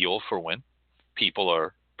a feel for when people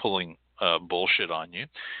are pulling bullshit on you.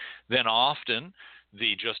 Then often,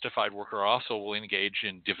 the justified worker also will engage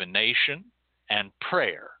in divination and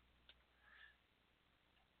prayer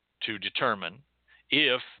to determine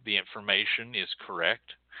if the information is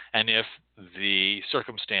correct and if the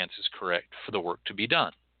circumstance is correct for the work to be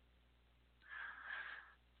done.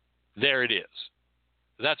 There it is.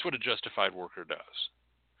 That's what a justified worker does.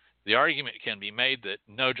 The argument can be made that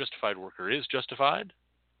no justified worker is justified,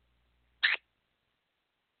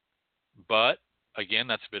 but again,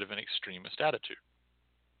 that's a bit of an extremist attitude.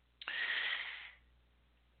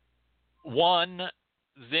 One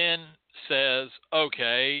then says,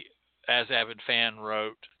 okay, as Avid Fan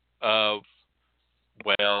wrote,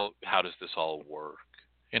 well, how does this all work?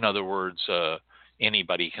 In other words,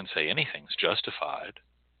 anybody can say anything's justified.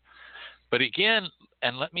 But again,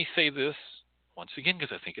 and let me say this once again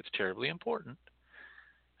because I think it's terribly important,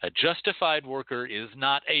 a justified worker is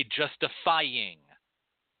not a justifying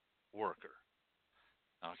worker.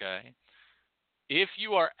 Okay? If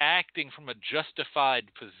you are acting from a justified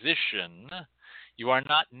position, You are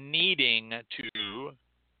not needing to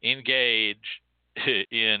engage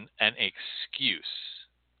in an excuse.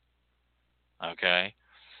 Okay?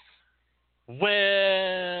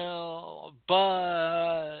 Well,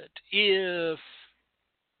 but if...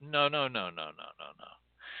 No.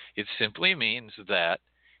 It simply means that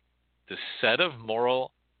the set of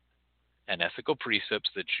moral and ethical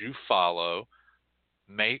precepts that you follow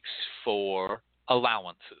makes for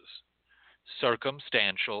allowances,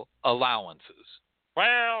 circumstantial allowances.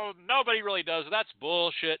 Well, nobody really does. That's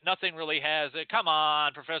bullshit. Nothing really has it. Come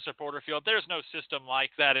on, Professor Porterfield. There's no system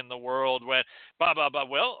like that in the world when blah, blah, blah.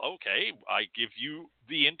 Well, okay, I give you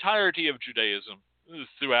the entirety of Judaism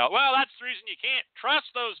throughout. Well, that's the reason you can't trust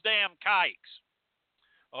those damn kikes.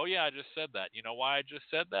 Oh, yeah, I just said that. You know why I just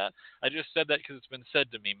said that? I just said that because it's been said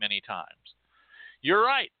to me many times. You're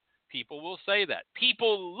right. People will say that.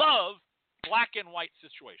 People love black and white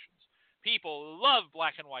situations. People love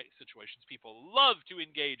black and white situations. People love to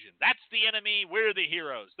engage in. That's the enemy. We're the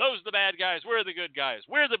heroes. Those are the bad guys. We're the good guys.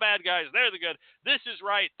 We're the bad guys. They're the good. This is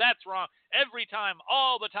right. That's wrong. Every time,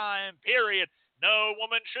 all the time, period. No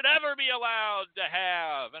woman should ever be allowed to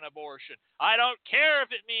have an abortion. I don't care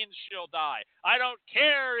if it means she'll die. I don't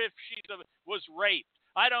care if she was raped.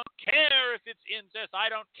 I don't care if it's incest. I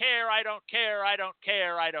don't care. I don't care. I don't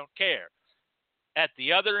care. I don't care. At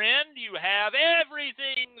the other end, you have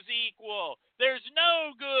everything's equal. There's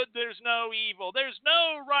no good, there's no evil. There's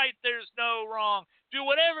no right, there's no wrong. Do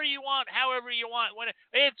whatever you want, however you want. When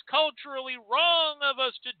it's culturally wrong of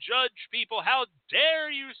us to judge people. How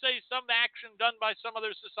dare you say some action done by some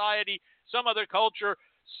other society, some other culture,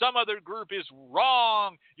 some other group is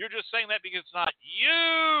wrong. You're just saying that because it's not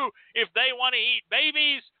you. If they want to eat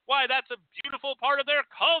babies, why, that's a beautiful part of their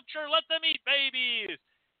culture. Let them eat babies.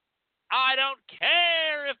 I don't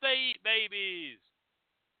care if they eat babies.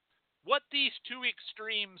 What these two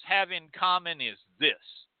extremes have in common is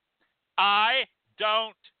this. I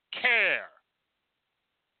don't care.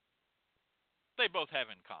 They both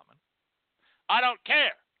have in common. I don't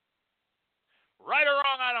care. Right or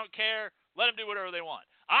wrong, I don't care. Let them do whatever they want.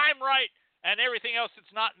 I'm right, and everything else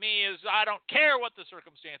that's not me is I don't care what the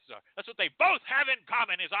circumstances are. That's what they both have in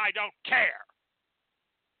common is I don't care.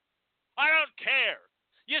 I don't care.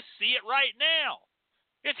 You see it right now.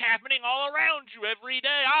 It's happening all around you every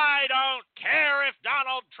day. I don't care if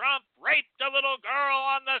Donald Trump raped a little girl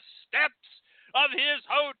on the steps of his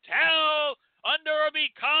hotel under or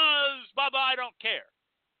because, blah, blah, I don't care.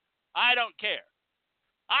 I don't care.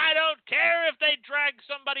 I don't care if they drag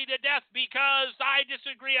somebody to death because I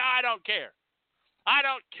disagree. I don't care. I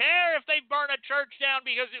don't care if they burn a church down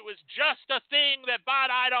because it was just a thing that, but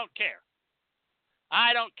I don't care.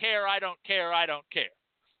 I don't care. I don't care. I don't care.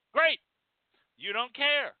 Great. You don't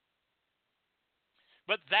care.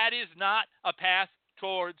 But that is not a path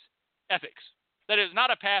towards ethics. That is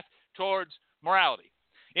not a path towards morality.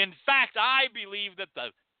 In fact, I believe that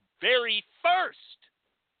the very first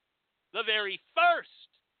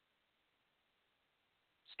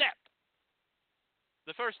step,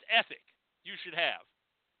 the first ethic you should have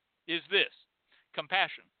is this: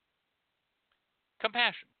 compassion.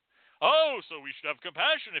 Compassion. Oh, so we should have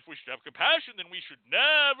compassion. If we should have compassion, then we should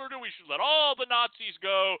never do. We should let all the Nazis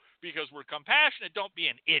go because we're compassionate. Don't be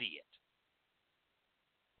an idiot.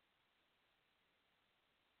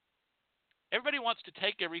 Everybody wants to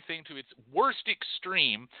take everything to its worst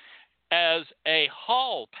extreme as a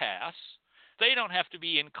hall pass. They don't have to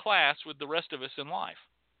be in class with the rest of us in life.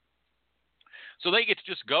 So they get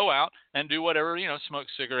to just go out and do whatever, smoke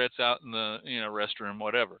cigarettes out in the, restroom,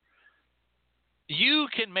 whatever. You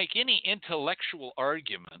can make any intellectual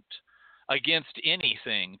argument against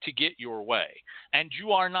anything to get your way, and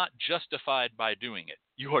you are not justified by doing it.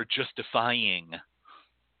 You are justifying.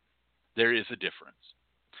 There is a difference.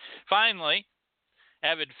 Finally,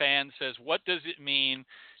 Avid Fan says, what does it mean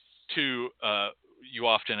to, you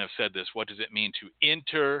often have said this, what does it mean to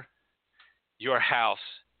enter your house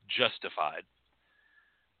justified?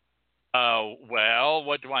 Well,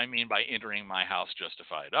 what do I mean by entering my house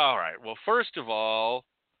justified? All right. Well, first of all,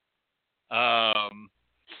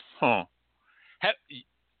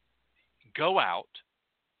 go out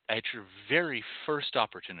at your very first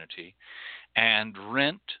opportunity and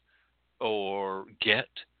rent or get,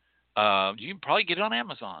 you can probably get it on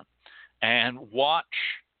Amazon, and watch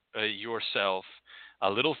yourself a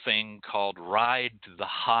little thing called Ride the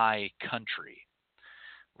High Country.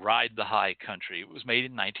 Ride the High Country. It was made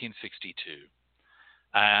in 1962,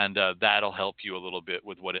 and that'll help you a little bit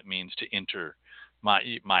with what it means to enter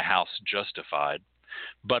my house justified.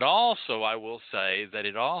 But also, I will say that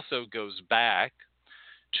it also goes back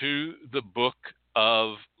to the book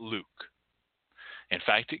of Luke. In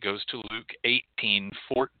fact, it goes to Luke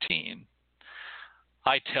 18:14.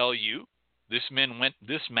 I tell you, this man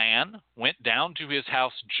went down to his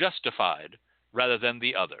house justified rather than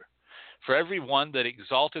the other. For every one that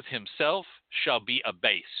exalteth himself shall be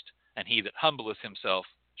abased, and he that humbleth himself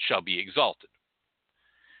shall be exalted.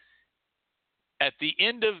 At the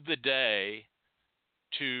end of the day,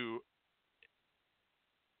 to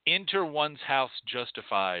enter one's house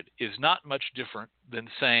justified is not much different than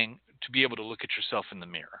saying to be able to look at yourself in the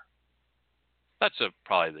mirror. That's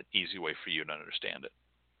probably the easy way for you to understand it.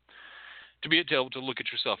 To be able to look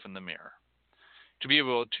at yourself in the mirror. To be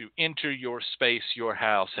able to enter your space, your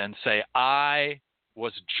house, and say, I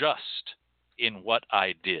was just in what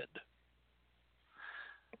I did.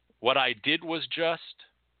 What I did was just.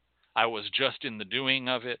 I was just in the doing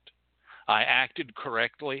of it. I acted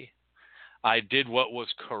correctly. I did what was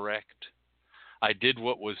correct. I did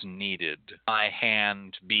what was needed. My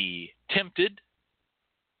hand be tempted,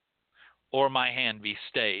 or my hand be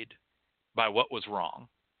stayed by what was wrong.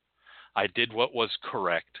 I did what was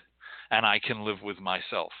correct, and I can live with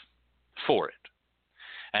myself for it.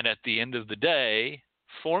 And at the end of the day,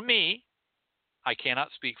 for me, I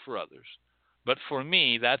cannot speak for others, but for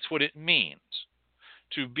me, that's what it means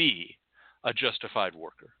to be a justified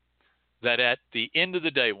worker. That at the end of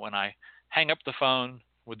the day, when I hang up the phone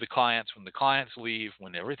with the clients, when the clients leave,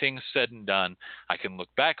 when everything's said and done, I can look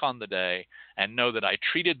back on the day and know that I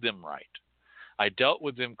treated them right. I dealt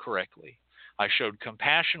with them correctly. I showed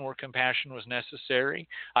compassion where compassion was necessary.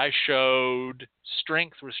 I showed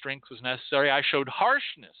strength where strength was necessary. I showed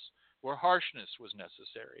harshness where harshness was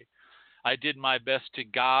necessary. I did my best to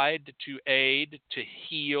guide, to aid, to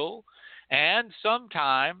heal, and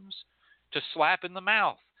sometimes to slap in the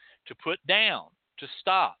mouth, to put down, to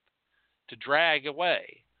stop, to drag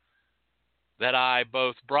away. That I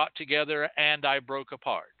both brought together and I broke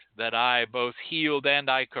apart. That I both healed and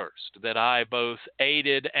I cursed. That I both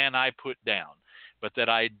aided and I put down. But that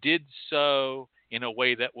I did so in a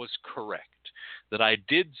way that was correct. That I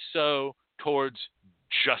did so towards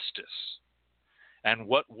justice and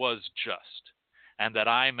what was just. And that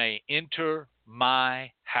I may enter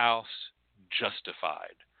my house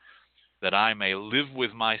justified. That I may live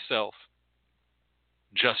with myself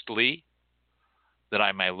justly, that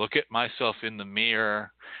I may look at myself in the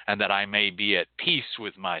mirror, and that I may be at peace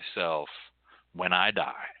with myself when I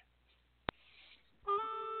die.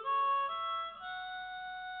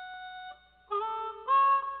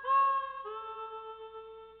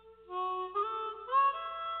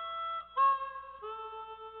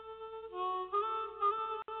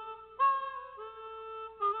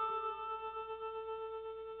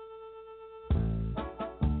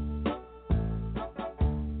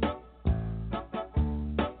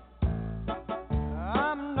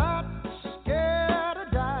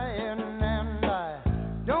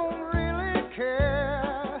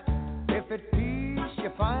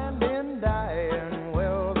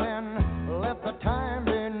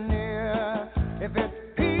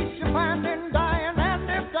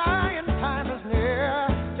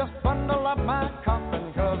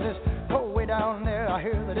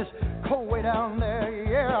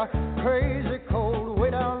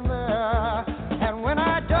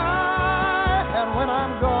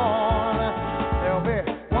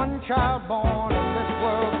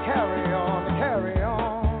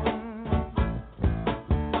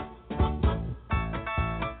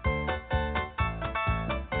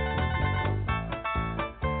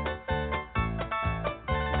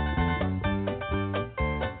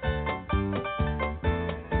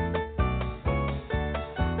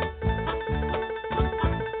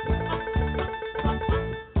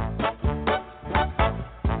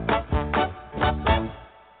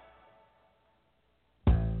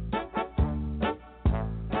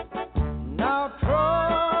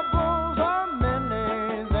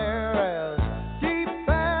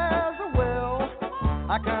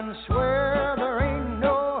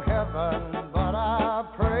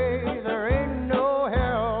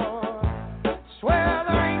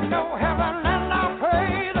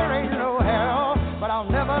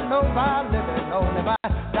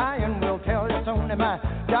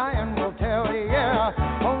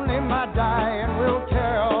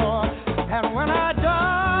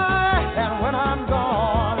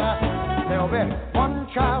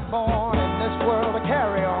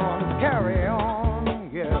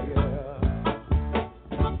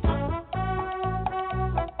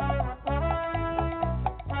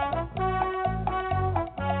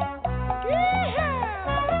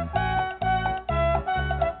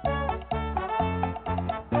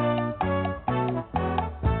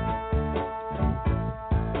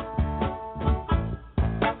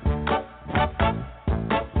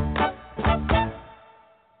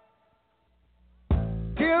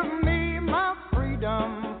 give me my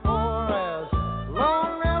freedom for as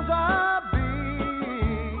long as I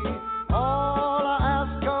be. All I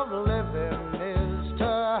ask of living is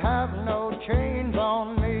to have no chains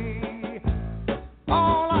on me.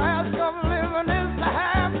 All I ask of living is to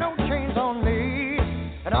have no chains on me.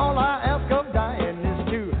 And all I ask of dying is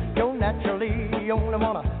to go naturally. You only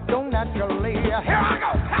wanna go naturally. Here I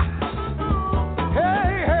go! Ha!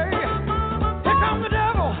 Hey, hey, here comes the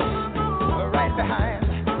devil, right behind.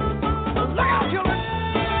 Look out, children!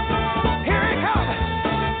 Here he comes!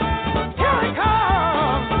 Here he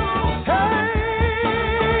comes! Hey!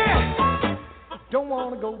 Don't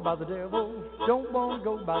wanna go by the devil, don't wanna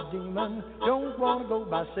go by demon, don't wanna go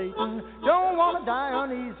by Satan, don't wanna die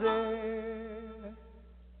uneasy.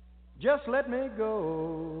 Just let me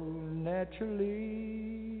go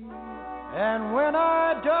naturally. And when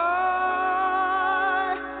I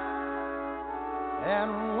die,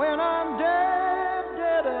 and when I'm dead,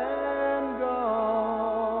 dead and gone,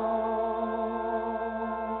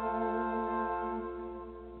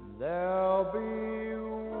 there'll be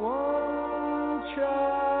one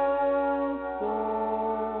child born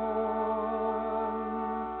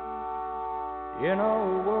in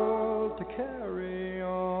a world to carry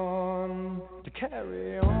on,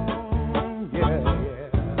 yeah, yeah.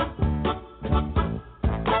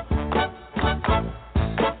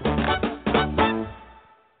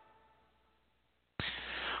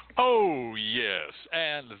 Oh, yes,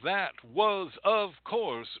 and that was, of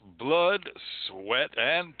course, Blood, Sweat,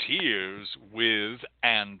 and Tears with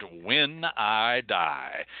And When I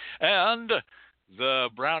Die. And the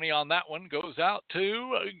brownie on that one goes out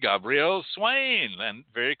to Gabrielle Swain. And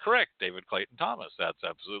very correct, David Clayton Thomas. That's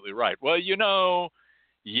absolutely right. Well, you know,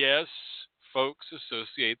 yes, folks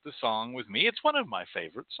associate the song with me. It's one of my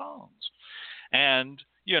favorite songs. And,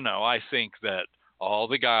 you know, I think that all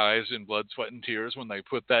the guys in Blood, Sweat, and Tears, when they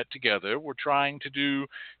put that together, were trying to do,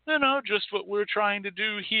 you know, just what we're trying to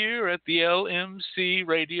do here at the LMC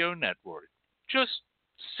Radio Network. Just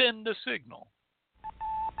send a signal.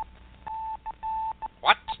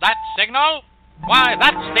 What's that signal? Why,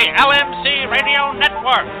 that's the LMC Radio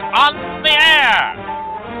Network on the air.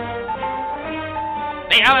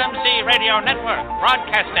 The LMC Radio Network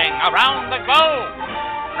broadcasting around the globe,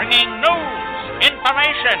 bringing news,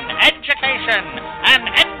 information, education, and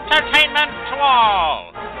entertainment to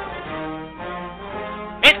all.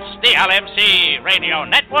 It's the LMC Radio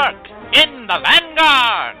Network in the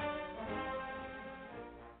vanguard.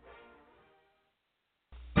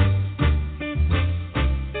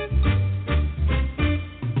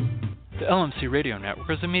 The LMC Radio Network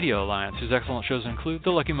is a media alliance whose excellent shows include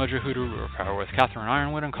The Lucky Mojo Hoodoo Hour with Catherine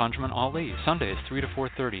Ironwood and Conjurman Ali, Sundays 3 to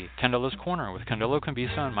 4:30, Candelo's Corner with Candelo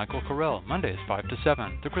Cambisa and Michael Carell, Mondays 5 to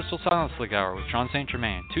 7, The Crystal Silence League Hour with John St.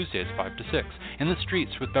 Germain, Tuesdays 5 to 6, In the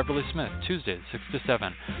Streets with Beverly Smith, Tuesdays 6 to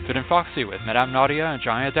 7, Fit and Foxy with Madame Nadia and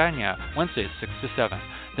Jaya Danya, Wednesdays 6 to 7,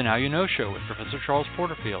 The Now You Know Show with Professor Charles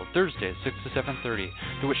Porterfield, Thursdays 6 to 7:30,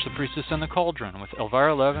 The Witch, the Priestess, and the Cauldron with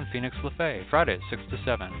Elvira Lev and Phoenix LaFay, Fridays 6 to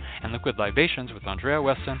 7, and Liquid Libations with Andrea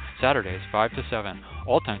Weston, Saturdays 5 to 7,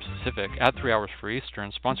 all times Pacific, at 3 hours for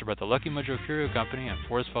Eastern, sponsored by the Lucky Mojo Curio Company in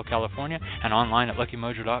Forestville, California, and online at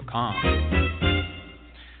luckymojo.com.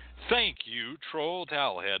 Thank you, Troll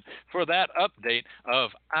Towelhead, for that update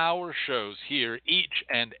of our shows here each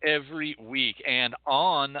and every week and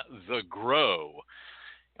on the grow.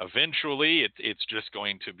 Eventually, it's just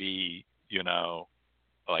going to be, you know,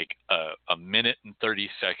 like a minute and 30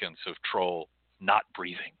 seconds of Troll not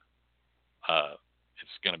breathing.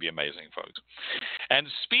 It's going to be amazing, folks.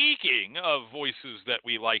 And speaking of voices that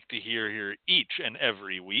we like to hear here each and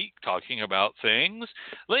every week, talking about things,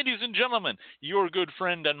 ladies and gentlemen, your good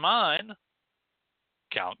friend and mine,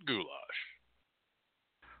 Count Goulash.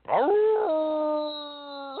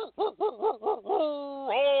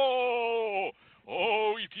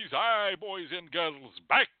 Oh, it is I, boys and girls,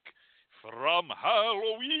 back from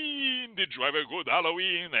Halloween. Did you have a good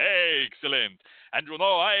Halloween? Excellent. And you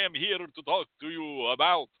know, I am here to talk to you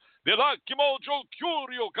about the Lucky Mojo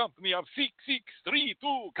Curio Company of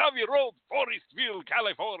 6632 Covey Road, Forestville,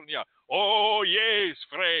 California. Oh, yes,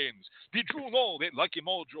 friends. Did you know that Lucky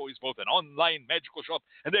Mojo is both an online magical shop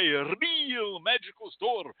and a real magical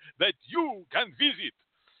store that you can visit?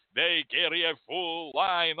 They carry a full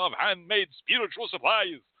line of handmade spiritual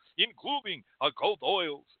supplies, including occult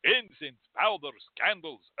oils, incense, powders,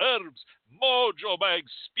 candles, herbs, mojo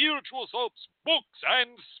bags, spiritual soaps, books,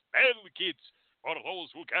 and spell kits for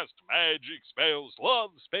those who cast magic spells,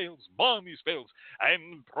 love spells, money spells,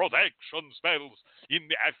 and protection spells in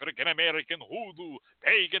the African-American hoodoo,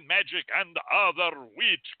 pagan magic, and other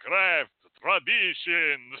witchcraft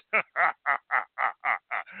traditions.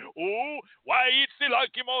 Oh, why, it's the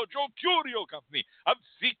Lucky Mojo Curio Company of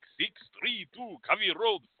 6632 Covey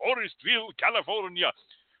Road, Forestville, California.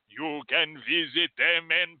 You can visit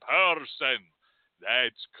them in person.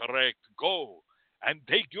 That's correct. Go and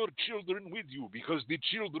take your children with you, because the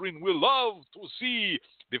children will love to see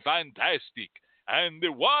the fantastic and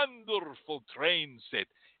the wonderful train set.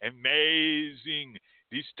 Amazing.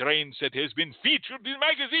 This train set has been featured in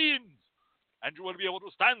magazines, and you will be able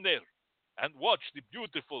to stand there and watch the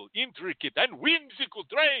beautiful, intricate, and whimsical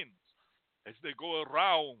trains as they go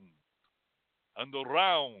around and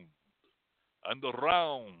around and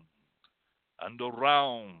around and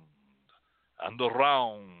around and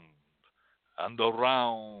around and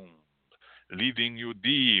around, leading you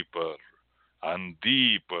deeper and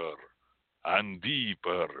deeper and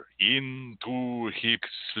deeper into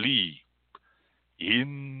sleep,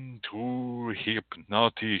 into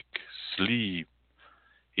hypnotic sleep,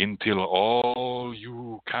 until all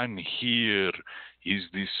you can hear is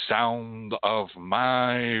the sound of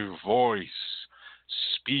my voice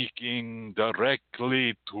speaking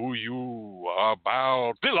directly to you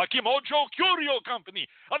about the Lucky Mojo Curio Company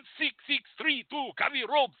on 6632 Covey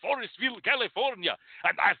Road, Forestville, California.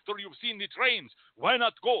 And after you've seen the trains, why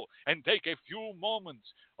not go and take a few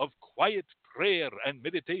moments of quiet prayer and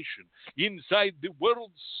meditation inside the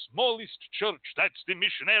world's smallest church. That's the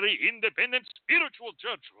Missionary Independent Spiritual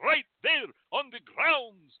Church, right there on the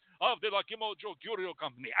grounds of the Lucky Mojo Curio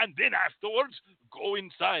Company. And then afterwards, go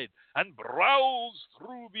inside and browse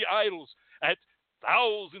through the aisles at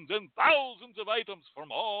thousands and thousands of items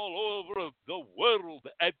from all over the world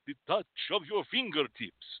at the touch of your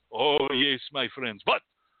fingertips. Oh, yes, my friends. But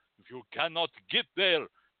if you cannot get there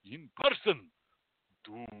in person,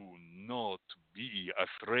 do not be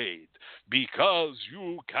afraid, because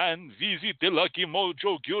you can visit the Lucky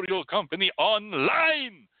Mojo Curio Company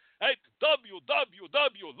online at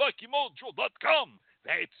www.luckymojo.com.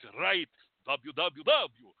 That's right,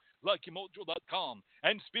 www.luckymojo.com,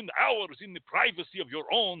 and spend hours in the privacy of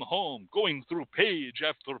your own home, going through page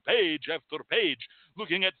after page after page,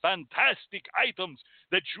 looking at fantastic items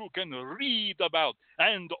that you can read about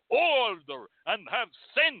and order and have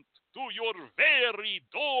sent to your very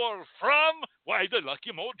door from, why, the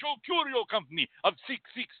Lucky Mojo Curio Company of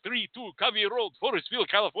 6632 Covey Road, Forestville,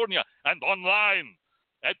 California, and online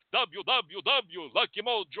at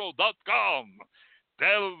www.luckymojo.com.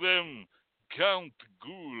 Tell them Count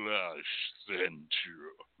Goulash sent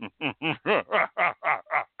you.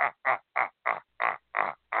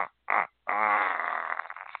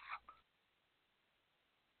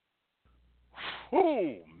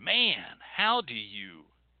 Oh, man, how do you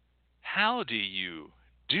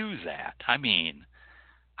do that? I mean,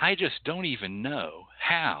 I just don't even know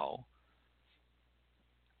how.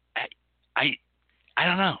 I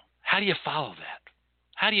don't know. How do you follow that?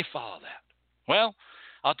 Well,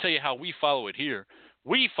 I'll tell you how we follow it here.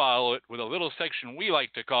 We follow it with a little section we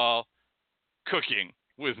like to call Cooking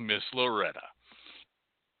with Miss Loretta.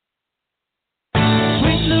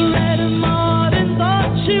 Sweet Loretta Martin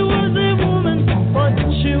thought she was a woman, but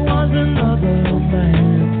she was another man.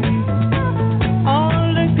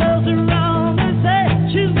 All the girls around her say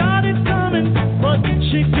she's got it coming, but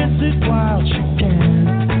she gets it while she can.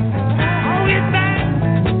 Oh, get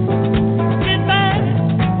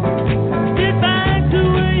back to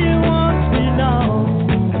where you once belonged.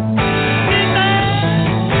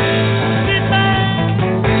 Get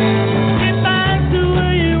back to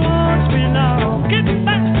where you once belonged. Get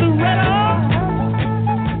back to Loretta.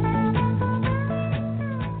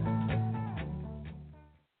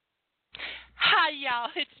 Hi, y'all.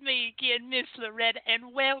 It's me again, Miss Loretta,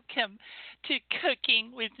 and welcome to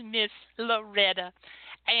Cooking with Miss Loretta.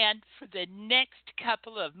 And for the next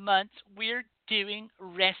couple of months, we're doing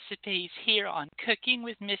recipes here on Cooking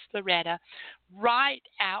with Miss Loretta right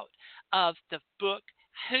out of the book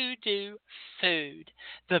Hoodoo Food,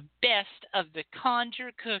 the best of the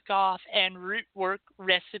Conjure Cook-Off and Rootwork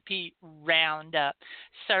Recipe Roundup,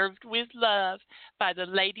 served with love by the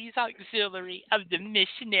Ladies Auxiliary of the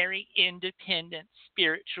Missionary Independent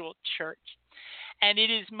Spiritual Church. And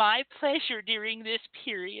it is my pleasure during this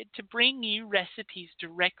period to bring you recipes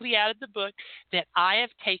directly out of the book that I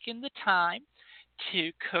have taken the time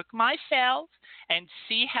to cook myself and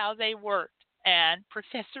see how they worked. And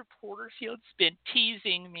Professor Porterfield's been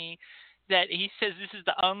teasing me that he says this is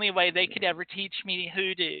the only way they could ever teach me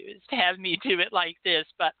hoodoo, is to have me do it like this.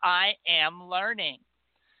 But I am learning.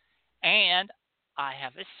 And I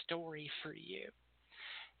have a story for you.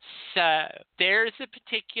 So there's a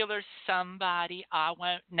particular somebody, I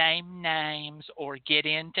won't name names or get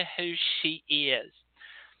into who she is,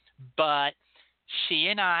 but She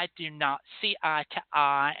and I do not see eye to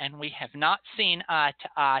eye, and we have not seen eye to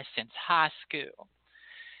eye since high school.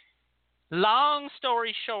 Long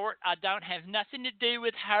story short, I don't have nothing to do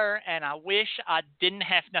with her, and I wish I didn't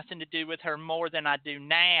have nothing to do with her more than I do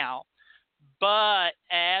now. But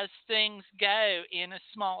as things go in a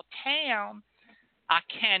small town, I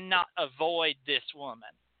cannot avoid this woman.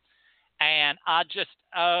 And I just,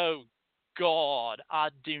 oh God, I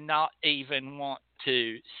do not even want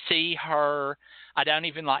to see her. I don't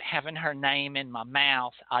even like having her name in my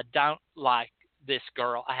mouth. I don't like this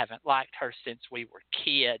girl. I haven't liked her since we were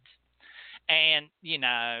kids. And, you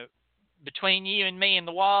know, between you and me and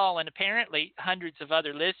the wall and apparently hundreds of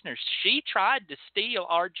other listeners, she tried to steal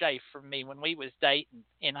RJ from me when we was dating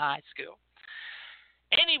in high school.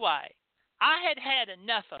 Anyway, I had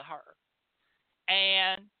enough of her.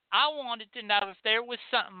 And I wanted to know if there was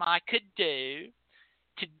something I could do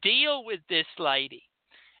to deal with this lady.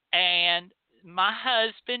 And my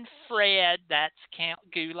husband, Fred, that's Count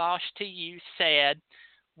Goulash to you, said,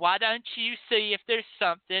 why don't you see if there's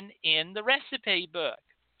something in the recipe book?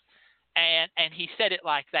 And he said it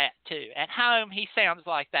like that, too. At home, he sounds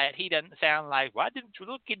like that. He doesn't sound like, why didn't you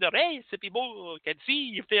look in the recipe book and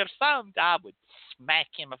see if there's something? I would smack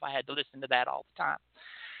him if I had to listen to that all the time.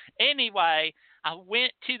 Anyway, I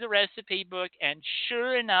went to the recipe book, and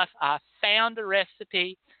sure enough, I found a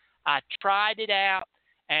recipe. I tried it out,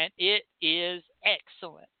 and it is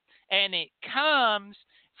excellent. And it comes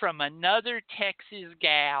from another Texas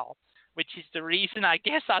gal, which is the reason I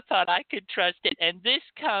guess I thought I could trust it. And this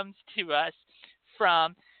comes to us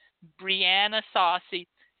from Brianna Saucy,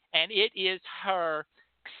 and it is her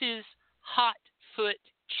Texas Hot Foot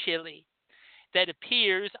Chili that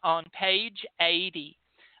appears on page 80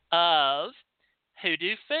 of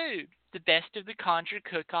Hoodoo Food, the Best of the Conjure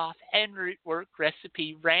Cook-Off and Rootwork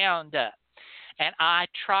Recipe Roundup. And I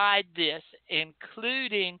tried this,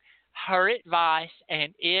 including her advice,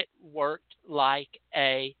 and it worked like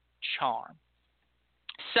a charm.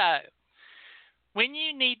 So, when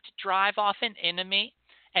you need to drive off an enemy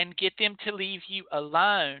and get them to leave you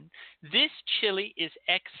alone, this chili is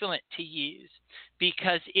excellent to use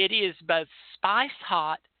because it is both spice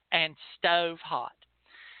hot and stove hot.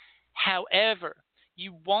 However,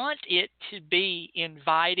 you want it to be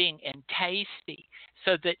inviting and tasty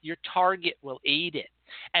so that your target will eat it.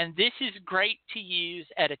 And this is great to use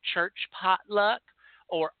at a church potluck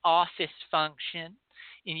or office function.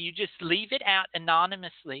 And you just leave it out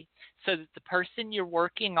anonymously so that the person you're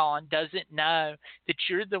working on doesn't know that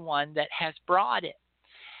you're the one that has brought it.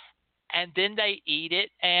 And then they eat it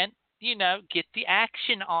and, you know, get the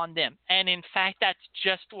action on them. And in fact, that's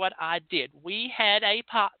just what I did. We had a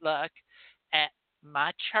potluck at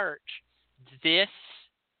my church this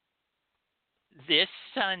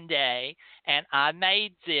Sunday, and I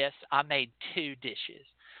made two dishes.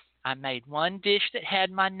 I made one dish that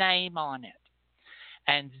had my name on it,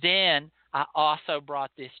 and then I also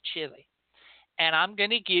brought this chili. And I'm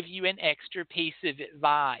going to give you an extra piece of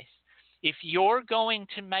advice. If you're going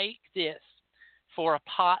to make this for a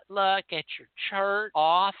potluck at your church,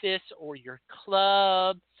 office, or your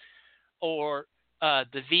club, or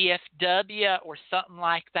the VFW or something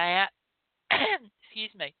like that,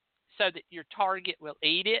 excuse me, so that your target will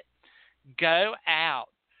eat it, go out.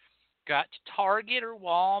 Go out to Target or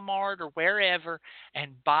Walmart or wherever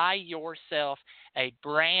and buy yourself a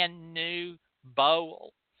brand new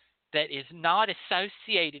bowl that is not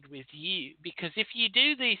associated with you. Because if you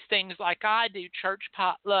do these things like I do, church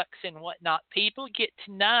potlucks and whatnot, people get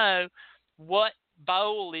to know what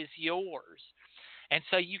bowl is yours. And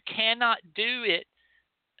so you cannot do it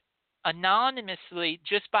anonymously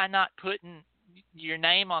just by not putting your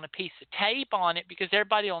name on a piece of tape on it, because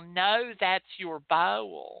everybody will know that's your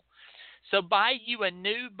bowl. So buy you a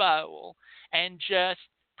new bowl and just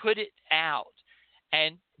put it out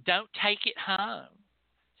and don't take it home.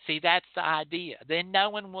 See, that's the idea. Then no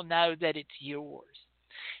one will know that it's yours.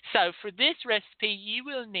 So for this recipe, you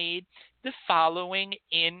will need the following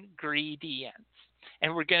ingredients.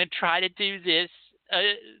 And we're going to try to do this.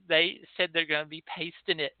 They said they're going to be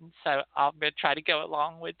pasting it, and so I'm going to try to go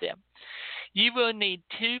along with them. You will need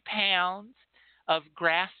 2 pounds of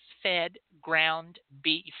grass-fed ground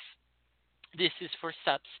beef. This is for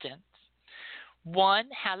substance. 1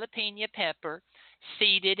 jalapeno pepper,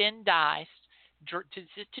 seeded and diced,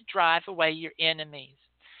 to drive away your enemies.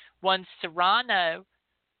 1 serrano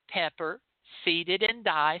pepper, seeded and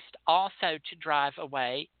diced, also to drive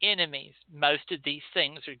away enemies. Most of these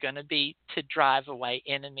things are going to be to drive away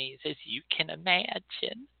enemies, as you can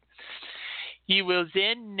imagine. You will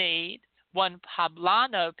then need 1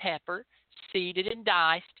 poblano pepper, seeded and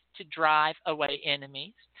diced, to drive away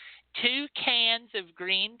enemies. 2 cans of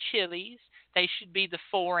green chilies. They should be the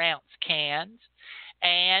 4-ounce cans.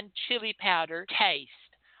 And chili powder taste.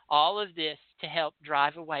 All of this to help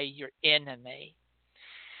drive away your enemy.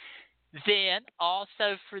 Then,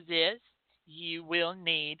 also for this, you will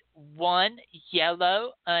need 1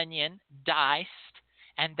 yellow onion diced,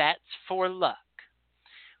 and that's for luck.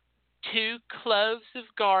 2 cloves of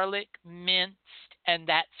garlic minced, and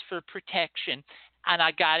that's for protection. And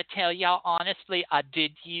I got to tell y'all, honestly, I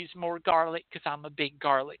did use more garlic because I'm a big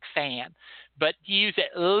garlic fan. But use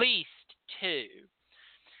at least 2.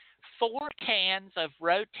 4 cans of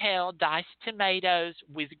Rotel diced tomatoes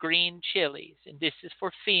with green chilies, and this is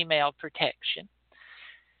for female protection.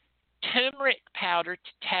 Turmeric powder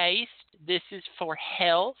to taste. This is for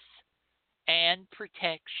health and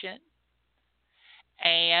protection.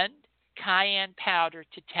 And cayenne powder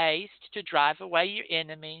to taste to drive away your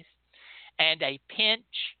enemies. And a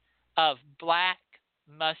pinch of black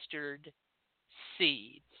mustard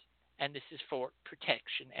seeds. And this is for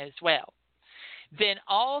protection as well. Then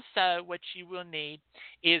also what you will need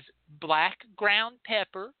is black ground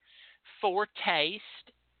pepper for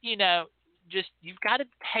taste. You know, just you've got to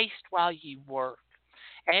taste while you work.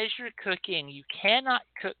 As you're cooking, you cannot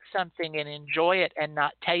cook something and enjoy it and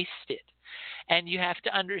not taste it. And you have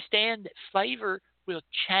to understand that flavor will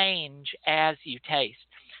change as you taste.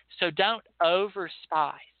 So don't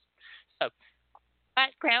overspice. So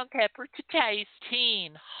black ground pepper to taste,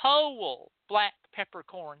 10 whole black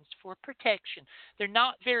peppercorns for protection. They're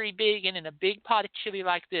not very big, and in a big pot of chili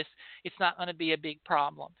like this, it's not going to be a big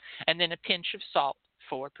problem. And then a pinch of salt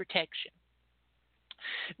for protection.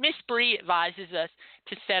 Miss Bree advises us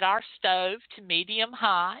to set our stove to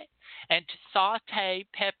medium-high and to saute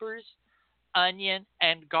peppers, onion,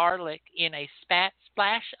 and garlic in a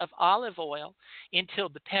splash of olive oil until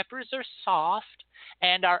the peppers are soft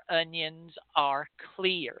and our onions are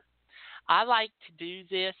clear. I like to do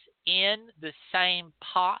this in the same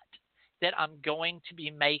pot that I'm going to be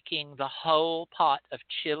making the whole pot of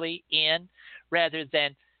chili in, rather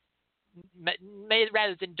than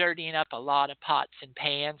dirtying up a lot of pots and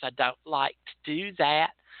pans. I don't like to do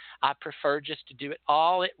that. I prefer just to do it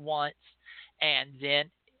all at once, and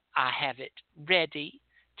then I have it ready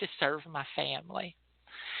to serve my family.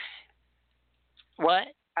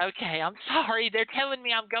 What? Okay, I'm sorry. They're telling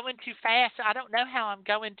me I'm going too fast. I don't know how I'm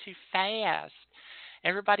going too fast.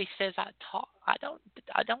 Everybody says I don't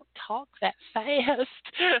talk that fast.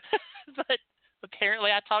 But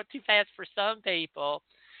apparently I talk too fast for some people.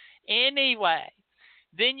 Anyway,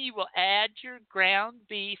 then you will add your ground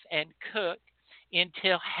beef and cook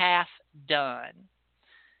until half done.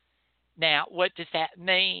 Now, what does that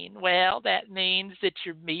mean? Well, that means that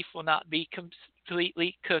your beef will not be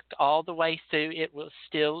completely cooked all the way through. It will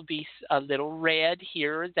still be a little red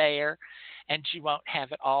here or there, and you won't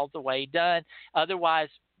have it all the way done. Otherwise,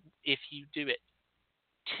 if you do it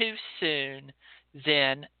too soon,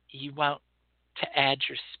 then you won't to add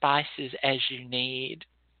your spices as you need.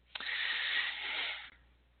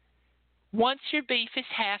 Once your beef is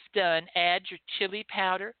half done, add your chili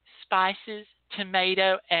powder, spices,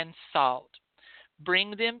 tomato, and salt.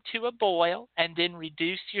 Bring them to a boil and then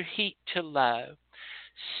reduce your heat to low.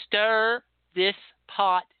 Stir this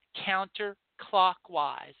pot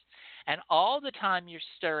counterclockwise. And all the time you're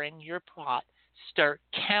stirring your pot, stir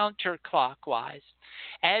counterclockwise.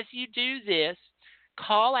 As you do this,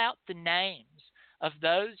 call out the names of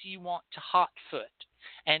those you want to hotfoot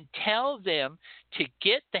and tell them to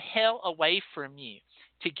get the hell away from you,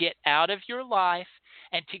 to get out of your life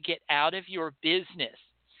and to get out of your business.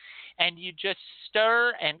 And you just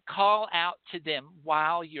stir and call out to them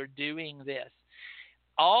while you're doing this.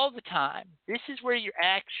 All the time. This is where you're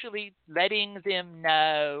actually letting them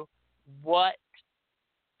know what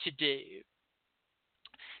to do,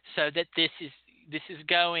 so that this is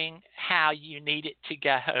going how you need it to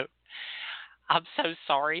go. I'm so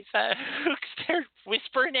sorry, folks. They're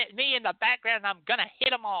whispering at me in the background. I'm going to hit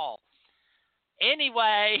them all.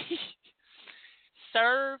 Anyway,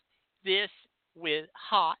 serve this with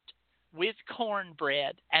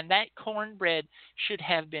cornbread, and that cornbread should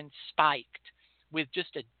have been spiked with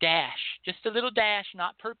just a dash, just a little dash,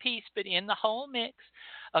 not per piece, but in the whole mix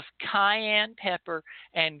of cayenne pepper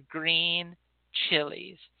and green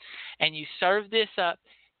chilies. And you serve this up,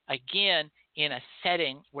 again, in a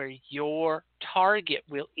setting where your target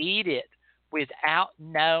will eat it without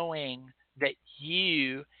knowing that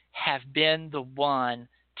you have been the one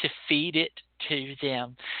to feed it to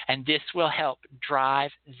them. And this will help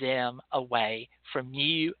drive them away from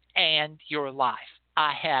you and your life.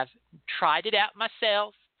 I have tried it out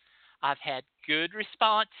myself. I've had good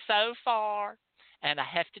response so far. And I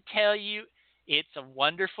have to tell you, It's a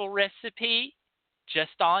wonderful recipe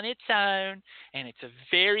just on its own, and it's a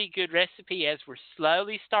very good recipe as we're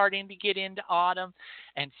slowly starting to get into autumn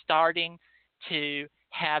and starting to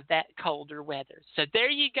have that colder weather. So there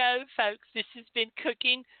you go, folks. This has been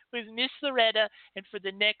Cooking with Miss Loretta, and for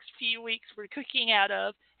the next few weeks we're cooking out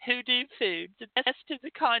of Hoodoo Food, the best of the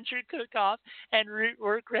Conjure Cook-Off and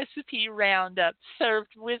Rootwork Recipe Roundup,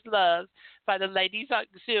 served with love by the Ladies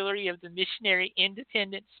Auxiliary of the Missionary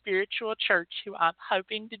Independent Spiritual Church, who I'm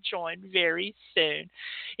hoping to join very soon.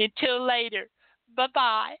 Until later,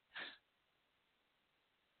 bye-bye.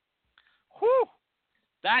 Whew!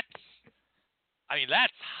 That's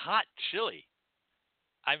hot chili.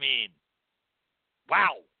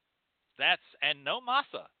 Wow. And no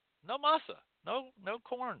masa. No masa. No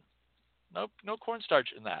corn. No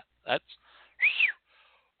cornstarch in that. That's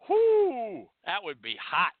whoo. That would be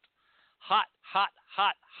hot. Hot, hot,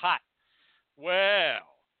 hot, hot.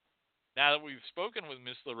 Well, now that we've spoken with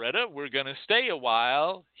Miss Loretta, we're going to stay a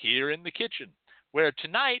while here in the kitchen, where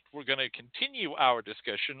tonight we're going to continue our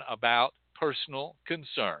discussion about personal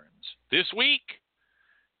concerns. This week,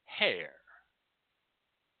 hair.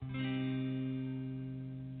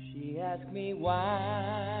 She asked me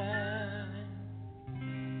why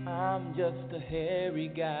I'm just a hairy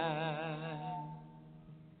guy.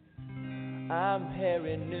 I'm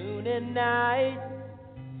hairy noon and night,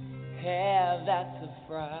 hair that's a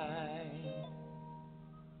fright.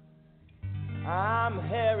 I'm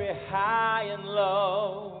hairy high and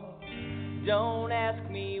low, don't ask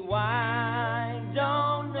me why,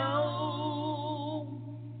 don't know.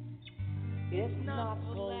 It's not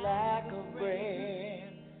for lack of bread,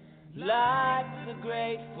 like the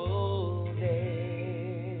Grateful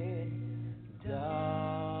Dead,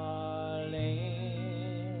 darling.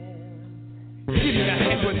 Give me a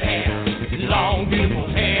hand with hair, long beautiful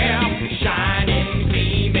hair, shining,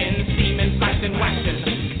 gleaming, steaming, slicing, waxing.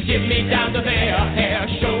 Give me down to there, hair,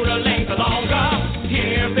 shoulder length or longer.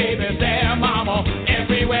 Here, baby, there, mama,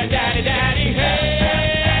 everywhere, daddy, daddy, hey.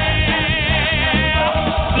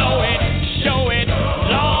 Blow it, show it,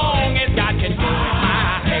 long as God can do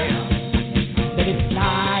my hair. Let it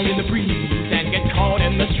fly in the breeze and get caught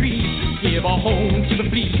in the trees. Give a home to the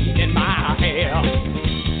fleas in my hair.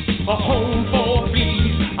 A home for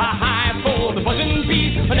fleas, a hive for the buzzing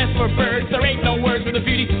bees, a nest for birds. There ain't no words for the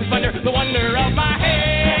beauty, the splendor, the wonder of my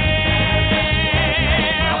hair.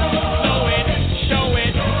 Blow it, show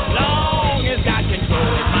it, long as God can grow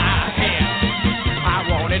it, my hair. I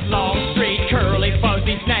want it long, straight, curly,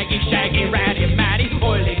 fuzzy, snaggy, shaggy, ratty, matty,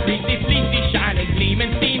 oily, greasy, fleecy, shining,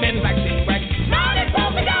 gleaming, steaming, waxing, waxing. Not it,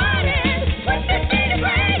 polka dotted, twisted, faded,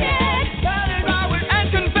 braided, dotted, round, and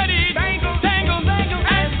confetti, tangle, tangle, tangle,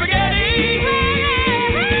 and spaghetti.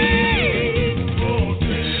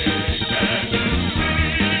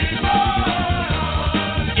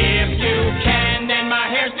 If you can, then my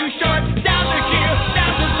hair's too short. Down to here,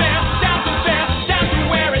 down to there, down to there, down to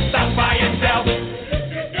where it stops by itself.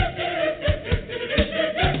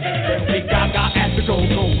 Big Gaga at the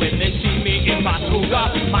go-go when they see me in my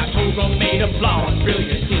toga made of flowers,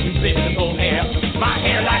 brilliant, invisible hair. My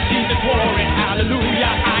hair like Jesus wore it. Hallelujah,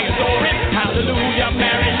 I adore it. Hallelujah,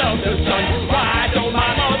 Mary loved her son. Why don't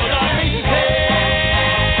my mother love me? Hair,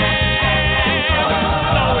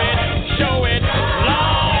 blow it, show it,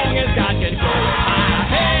 long as God can grow my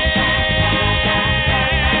hair.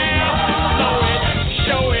 Blow it,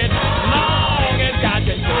 show it, long as God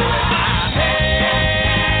can grow my hair.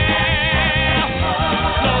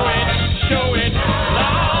 Blow it, show it,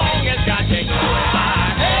 long as God can grow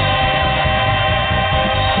my hair.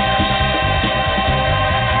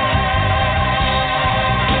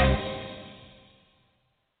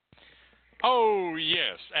 Oh,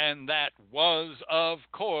 yes, and that was, of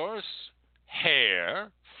course,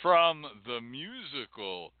 Hair from the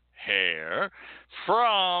musical Hair,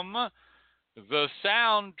 from the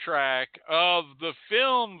soundtrack of the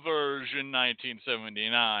film version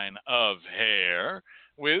 1979 of Hair,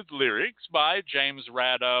 with lyrics by James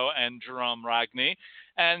Rado and Jerome Ragni,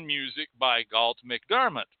 and music by Galt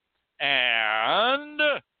McDermott. And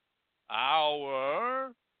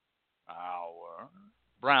our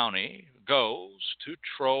brownie goes to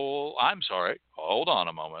troll. I'm sorry. Hold on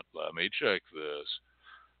a moment. Let me check this.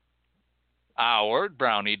 Our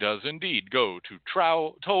brownie does indeed go to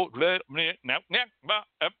wow,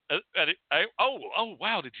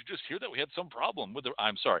 did you just hear that? We had some problem with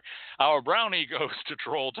I'm sorry. Our brownie goes to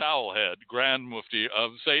Troll Towelhead, Grand Mufti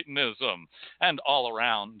of Satanism, and all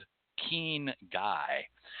around keen guy.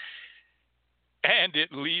 And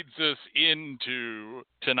it leads us into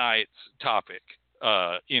tonight's topic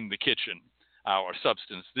in the kitchen. Our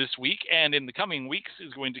substance this week and in the coming weeks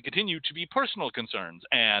is going to continue to be personal concerns.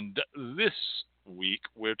 And this week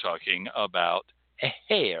we're talking about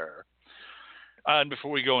hair. And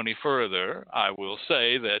before we go any further, I will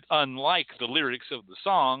say that unlike the lyrics of the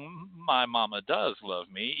song, my mama does love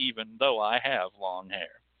me even though I have long hair.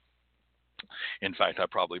 In fact, I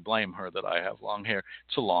probably blame her that I have long hair.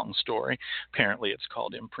 It's a long story. Apparently it's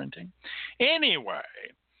called imprinting. Anyway,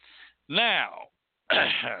 now,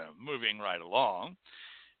 moving right along,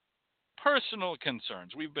 personal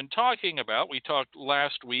concerns. We talked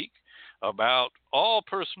last week about all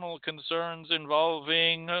personal concerns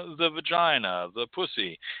involving the vagina, the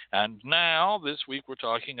pussy. And now, this week, we're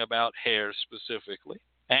talking about hair specifically.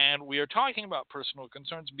 And we are talking about personal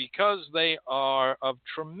concerns because they are of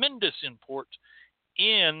tremendous import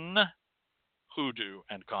in hoodoo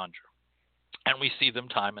and conjure. And we see them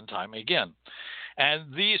time and time again.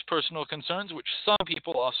 And these personal concerns, which some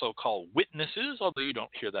people also call witnesses, although you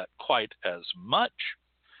don't hear that quite as much,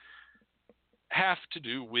 have to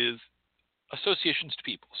do with associations to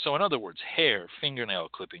people. So in other words, hair, fingernail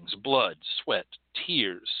clippings, blood, sweat,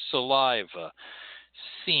 tears, saliva,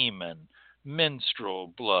 semen,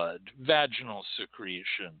 menstrual blood, vaginal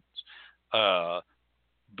secretions,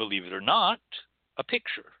 believe it or not, a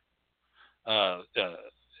picture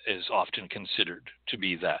is often considered to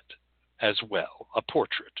be that as well. A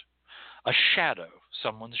portrait, a shadow,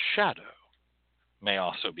 someone's shadow may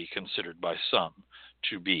also be considered by some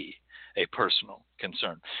to be a personal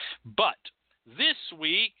concern. But this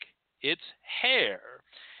week, it's hair.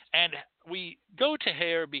 And we go to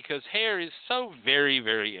hair because hair is so very,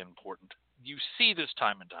 very important. You see this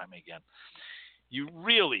time and time again.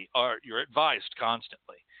 You're advised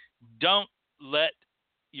constantly. Don't let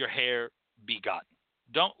your hair be gotten.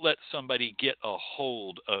 Don't let somebody get a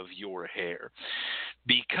hold of your hair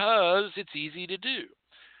because it's easy to do.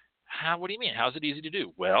 What do you mean? How's it easy to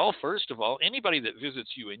do? Well, first of all, anybody that visits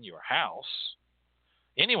you in your house,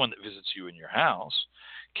 anyone that visits you in your house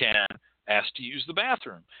can ask to use the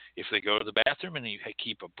bathroom. If they go to the bathroom and you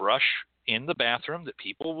keep a brush in the bathroom that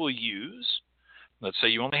people will use, let's say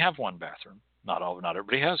you only have one bathroom. Not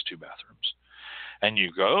everybody has two bathrooms. And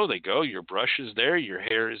they go, your brush is there, your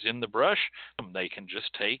hair is in the brush. They can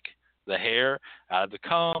just take the hair out of the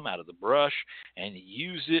comb, out of the brush, and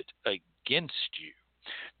use it against you.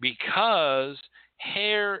 Because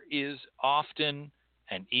hair is often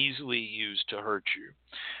and easily used to hurt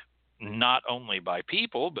you. Not only by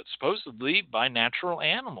people, but supposedly by natural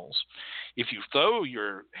animals. If you throw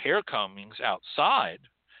your hair combings outside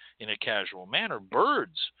in a casual manner,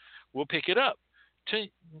 birds will pick it up to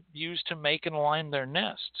use to make and line their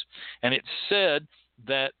nests. And it's said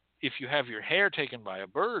that if you have your hair taken by a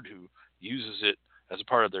bird who uses it as a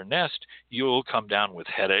part of their nest, you'll come down with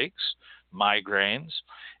headaches, migraines,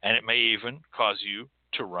 and it may even cause you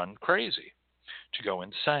to run crazy, to go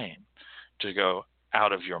insane, to go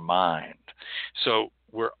out of your mind. So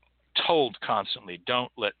we're told constantly,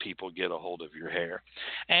 don't let people get a hold of your hair.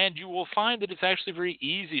 And you will find that it's actually very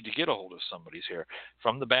easy to get a hold of somebody's hair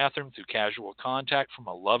from the bathroom, through casual contact, from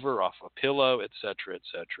a lover, off a pillow, etc.,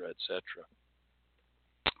 etc., etc.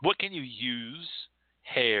 What can you use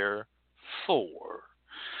hair for?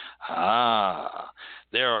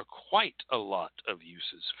 There are quite a lot of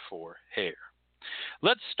uses for hair.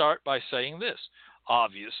 Let's start by saying this.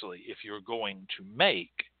 Obviously, if you're going to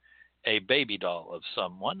make a baby doll of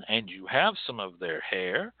someone and you have some of their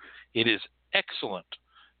hair, it is excellent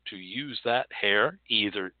to use that hair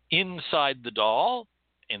either inside the doll,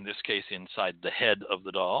 in this case inside the head of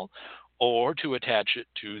the doll, or to attach it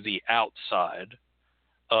to the outside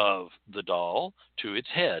of the doll to its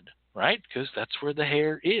head, right? Because that's where the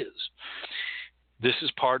hair is. This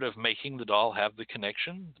is part of making the doll have the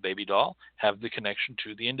connection, the baby doll, have the connection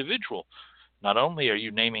to the individual. Not only are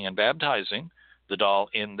you naming and baptizing the doll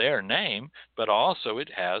in their name, but also it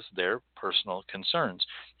has their personal concerns.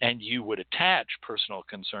 And you would attach personal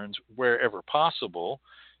concerns wherever possible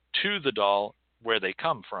to the doll where they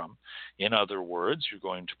come from. In other words, you're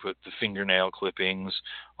going to put the fingernail clippings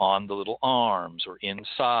on the little arms or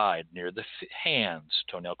inside near the hands,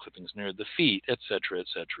 toenail clippings near the feet, etc.,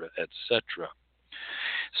 etc., etc.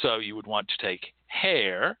 So you would want to take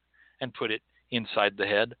hair and put it inside the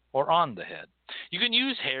head or on the head. You can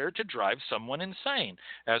use hair to drive someone insane,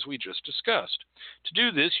 as we just discussed. To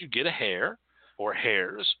do this, you get a hair or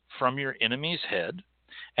hairs from your enemy's head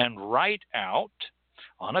and write out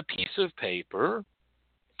on a piece of paper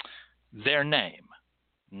their name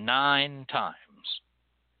 9 times.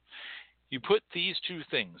 You put these two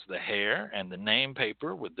things, the hair and the name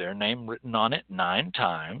paper with their name written on it 9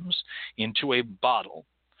 times, into a bottle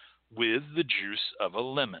with the juice of a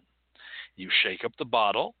lemon. You shake up the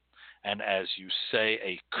bottle, and as you say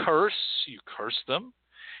a curse, you curse them,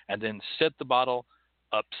 and then set the bottle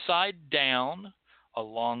upside down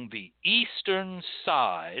along the eastern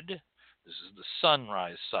side. This is the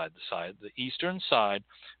sunrise side, the eastern side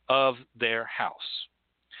of their house.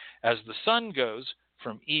 As the sun goes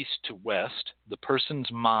from east to west, the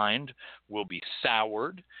person's mind will be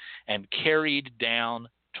soured and carried down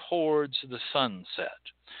towards the sunset,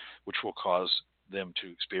 which will cause them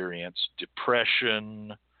to experience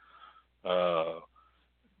depression,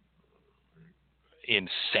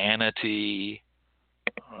 insanity,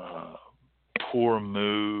 poor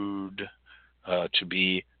mood, to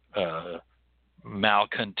be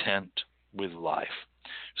malcontent with life.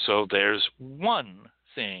 So there's one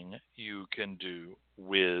thing you can do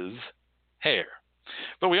with hair.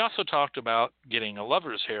 But we also talked about getting a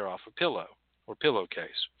lover's hair off a pillow or pillowcase.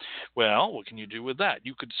 Well, what can you do with that?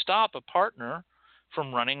 You could stop a partner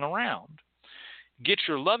from running around. Get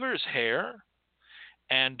your lover's hair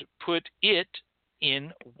and put it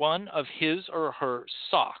in one of his or her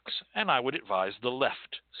socks, and I would advise the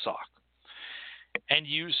left sock. And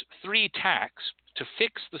use 3 tacks to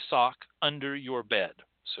fix the sock under your bed.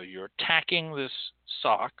 So you're tacking this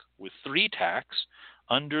sock with 3 tacks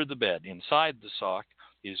under the bed. Inside the sock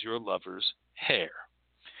is your lover's hair.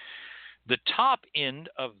 The top end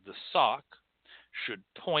of the sock should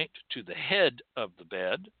point to the head of the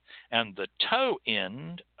bed, and the toe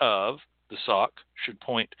end of the sock should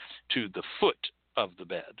point to the foot of the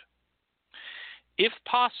bed. If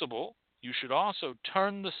possible, you should also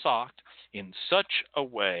turn the sock in such a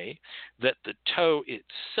way that the toe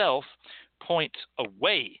itself points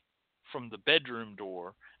away from the bedroom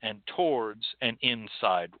door and towards an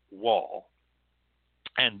inside wall.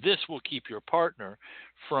 And this will keep your partner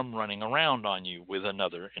from running around on you with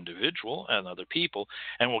another individual and other people,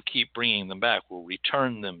 and will keep bringing them back. We'll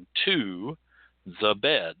return them to the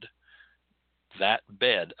bed, that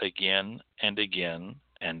bed, again and again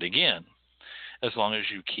and again, as long as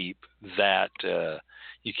you keep that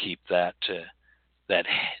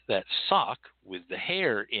that sock with the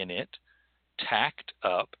hair in it tacked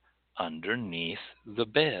up underneath the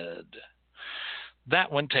bed.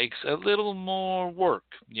 That one takes a little more work.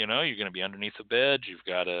 You're going to be underneath the bed. You've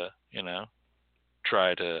got to,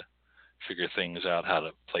 try to figure things out, how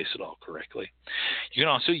to place it all correctly. You can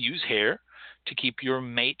also use hair to keep your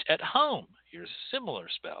mate at home. Here's a similar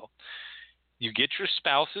spell. You get your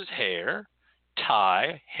spouse's hair,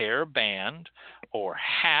 tie, hair band, or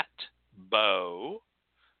hat bow,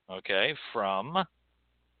 from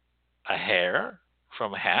a hair,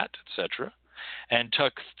 from a hat, etc., and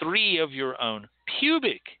tuck 3 of your own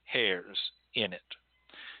pubic hairs in it.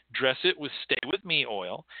 Dress it with Stay With Me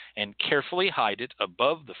oil and carefully hide it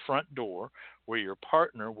above the front door where your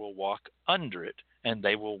partner will walk under it and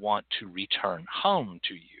they will want to return home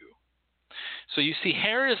to you. So you see,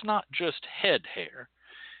 hair is not just head hair.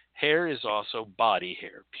 Hair is also body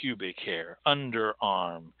hair, pubic hair,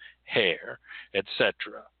 underarm hair,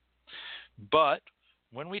 etc. But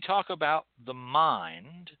when we talk about the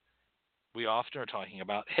mind, we often are talking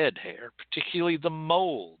about head hair, particularly the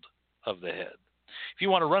mold of the head. If you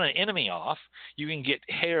want to run an enemy off, you can get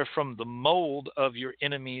hair from the mold of your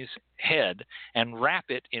enemy's head and wrap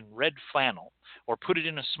it in red flannel or put it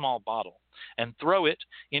in a small bottle and throw it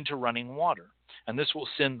into running water. And this will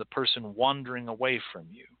send the person wandering away from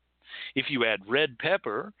you. If you add red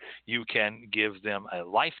pepper, you can give them a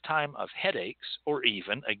lifetime of headaches or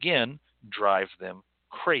even, again, drive them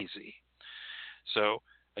crazy. So,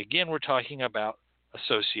 again, we're talking about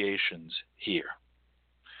associations here.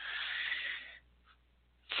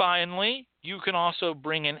 Finally, you can also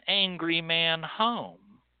bring an angry man home.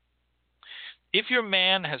 If your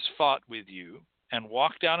man has fought with you and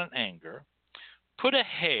walked out in anger, put a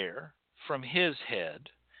hair from his head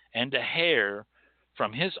and a hair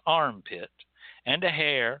from his armpit and a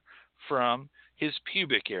hair from his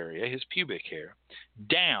pubic area, his pubic hair,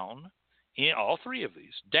 down, in all 3 of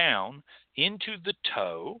these, down into the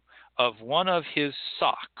toe of one of his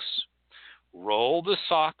socks. Roll the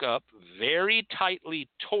sock up very tightly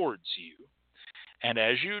towards you, and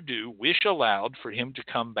as you do, wish aloud for him to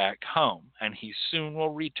come back home, and he soon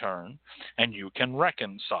will return, and you can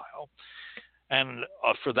reconcile. And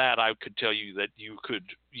for that, I could tell you that you could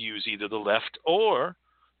use either the left or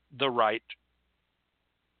the right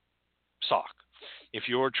sock. If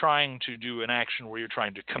you're trying to do an action where you're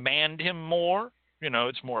trying to command him more,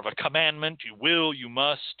 it's more of a commandment, you will, you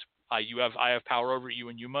must, I have power over you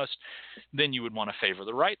and you must, then you would want to favor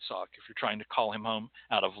the right sock. If you're trying to call him home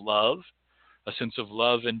out of love, a sense of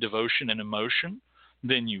love and devotion and emotion,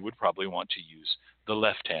 then you would probably want to use the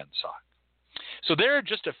left-hand sock. So there are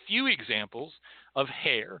just a few examples of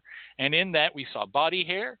hair, and in that we saw body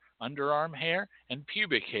hair, underarm hair, and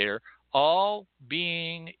pubic hair all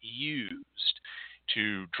being used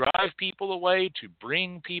to drive people away, to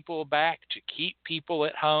bring people back, to keep people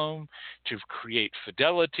at home, to create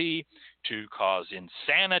fidelity, to cause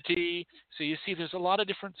insanity. So you see, there's a lot of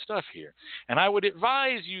different stuff here. And I would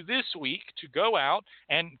advise you this week to go out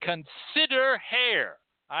and consider hair.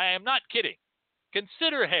 I am not kidding.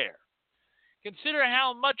 Consider hair. Consider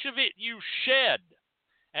how much of it you shed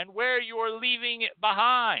and where you're leaving it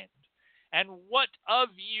behind and what of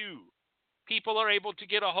you people are able to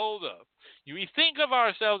get a hold of. We think of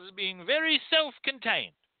ourselves as being very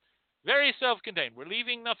self-contained. Very self-contained. We're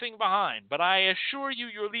leaving nothing behind. But I assure you,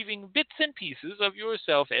 you're leaving bits and pieces of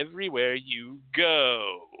yourself everywhere you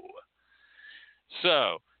go.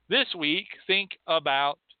 So, this week, think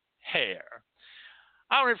about hair.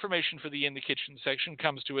 Our information for the In the Kitchen section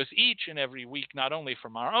comes to us each and every week, not only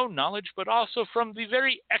from our own knowledge, but also from the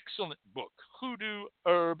very excellent book, Hoodoo,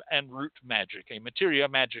 Herb, and Root Magic, a Materia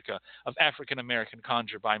Magica of African-American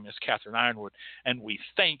conjure by Miss Catherine Ironwood, and we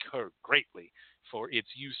thank her greatly for its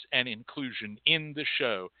use and inclusion in the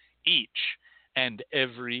show each and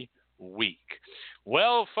every week.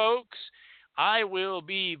 Well, folks, I will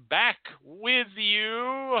be back with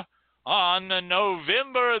you on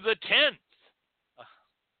November the 10th.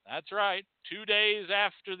 That's right. 2 days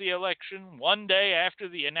after the election, 1 day after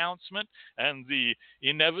the announcement, and the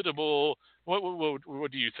inevitable.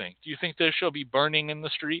 What do you think? Do you think there shall be burning in the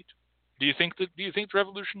street? Do you think the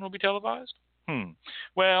revolution will be televised?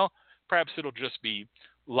 Well, perhaps it'll just be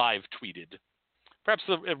live tweeted. Perhaps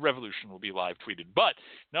the revolution will be live tweeted. But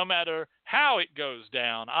no matter how it goes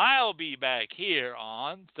down, I'll be back here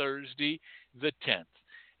on Thursday the 10th.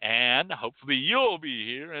 And hopefully you'll be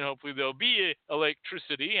here, and hopefully there'll be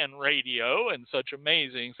electricity and radio and such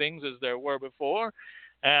amazing things as there were before,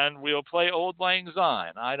 and we'll play Auld Lang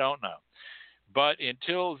Syne. I don't know. But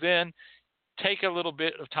until then, take a little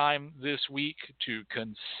bit of time this week to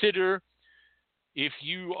consider if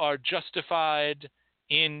you are justified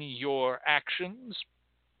in your actions,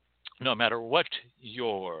 no matter what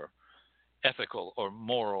your ethical or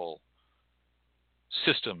moral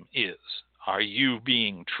system is. Are you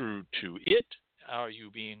being true to it? Are you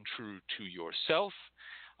being true to yourself?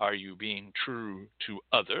 Are you being true to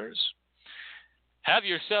others? Have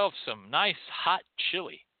yourself some nice hot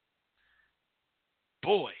chili.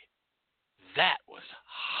 Boy, that was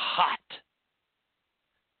hot.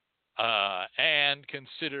 And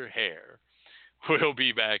consider hair. We'll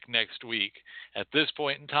be back next week. At this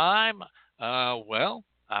point in time,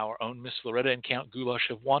 our own Miss Loretta and Count Goulash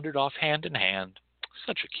have wandered off hand in hand.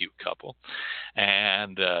 Such a cute couple.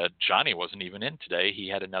 And Johnny wasn't even in today. He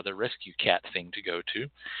had another rescue cat thing to go to.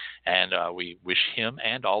 And we wish him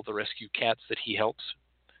and all the rescue cats that he helps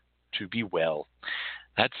to be well.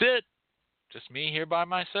 That's it. Just me here by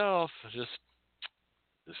myself. This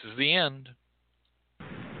is the end.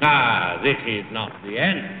 This is not the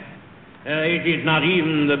end. It is not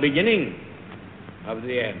even the beginning of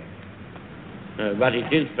the end. But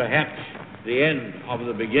it is perhaps the end of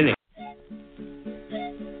the beginning.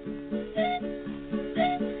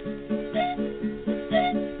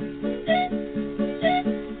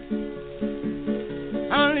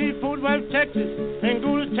 Texas, and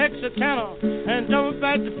go to Texarkana, and don't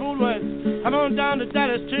back to Fort Worth. I'm on down to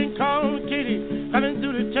Dallas, train calling Katy, coming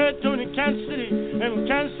through the territory in Kansas City, and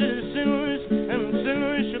Kansas City to St. Louis, and St.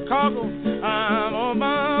 Louis, Chicago. I'm on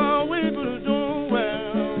my way, but it's doing well.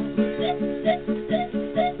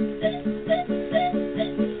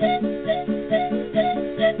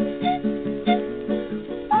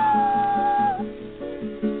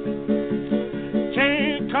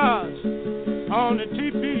 Change cars on the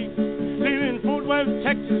TP.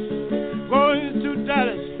 Texas, going to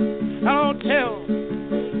Dallas, Hotel,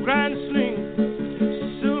 Grand Sling,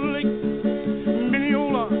 Silver Lake,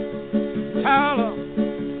 Mineola, Tyler,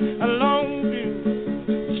 Longview,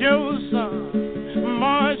 Jefferson,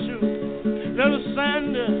 Marshall, Little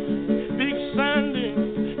Sandy, Big Sandy,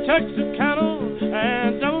 Texarkana,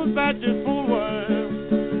 and double back to Fort Worth.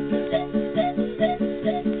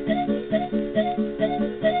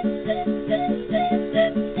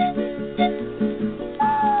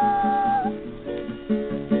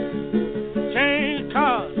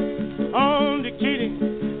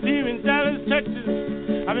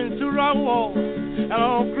 Wall,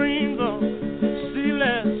 Hello, Greenville,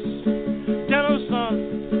 Sealess, Dennison,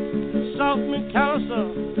 South McAllister,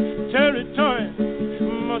 Territory,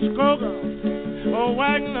 Muskogee,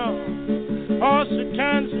 Wagner, Orsa,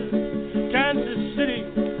 Kansas City,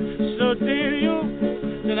 Sedalia.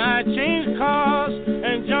 Then I changed cars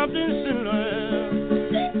and jumped in St. Louis.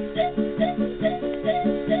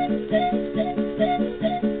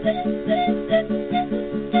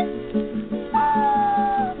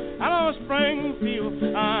 Springfield.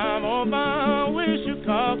 I'm on my way to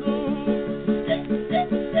Chicago.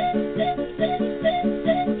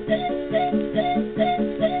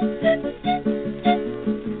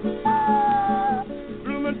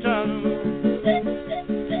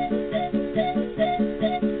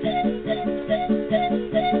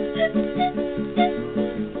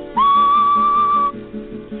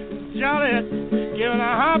 Giving a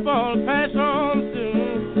hop on, pass on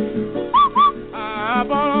through. I hop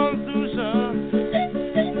on through, sir.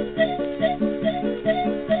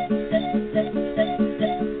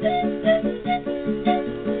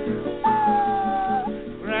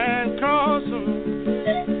 Grand crossing.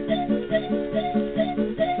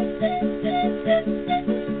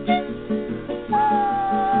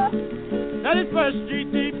 That is First Street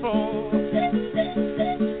Depot.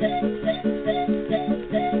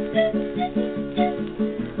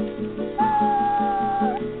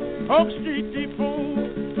 Oak Street Depot.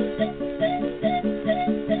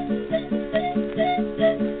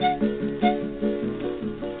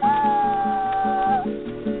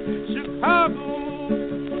 Chicago.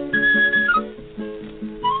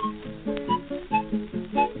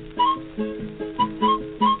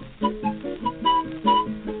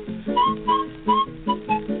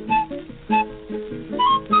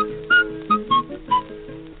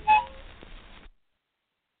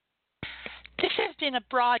 This has been a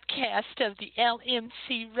broadcast of the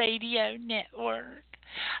LMC Radio Network.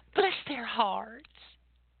 Bless their hearts.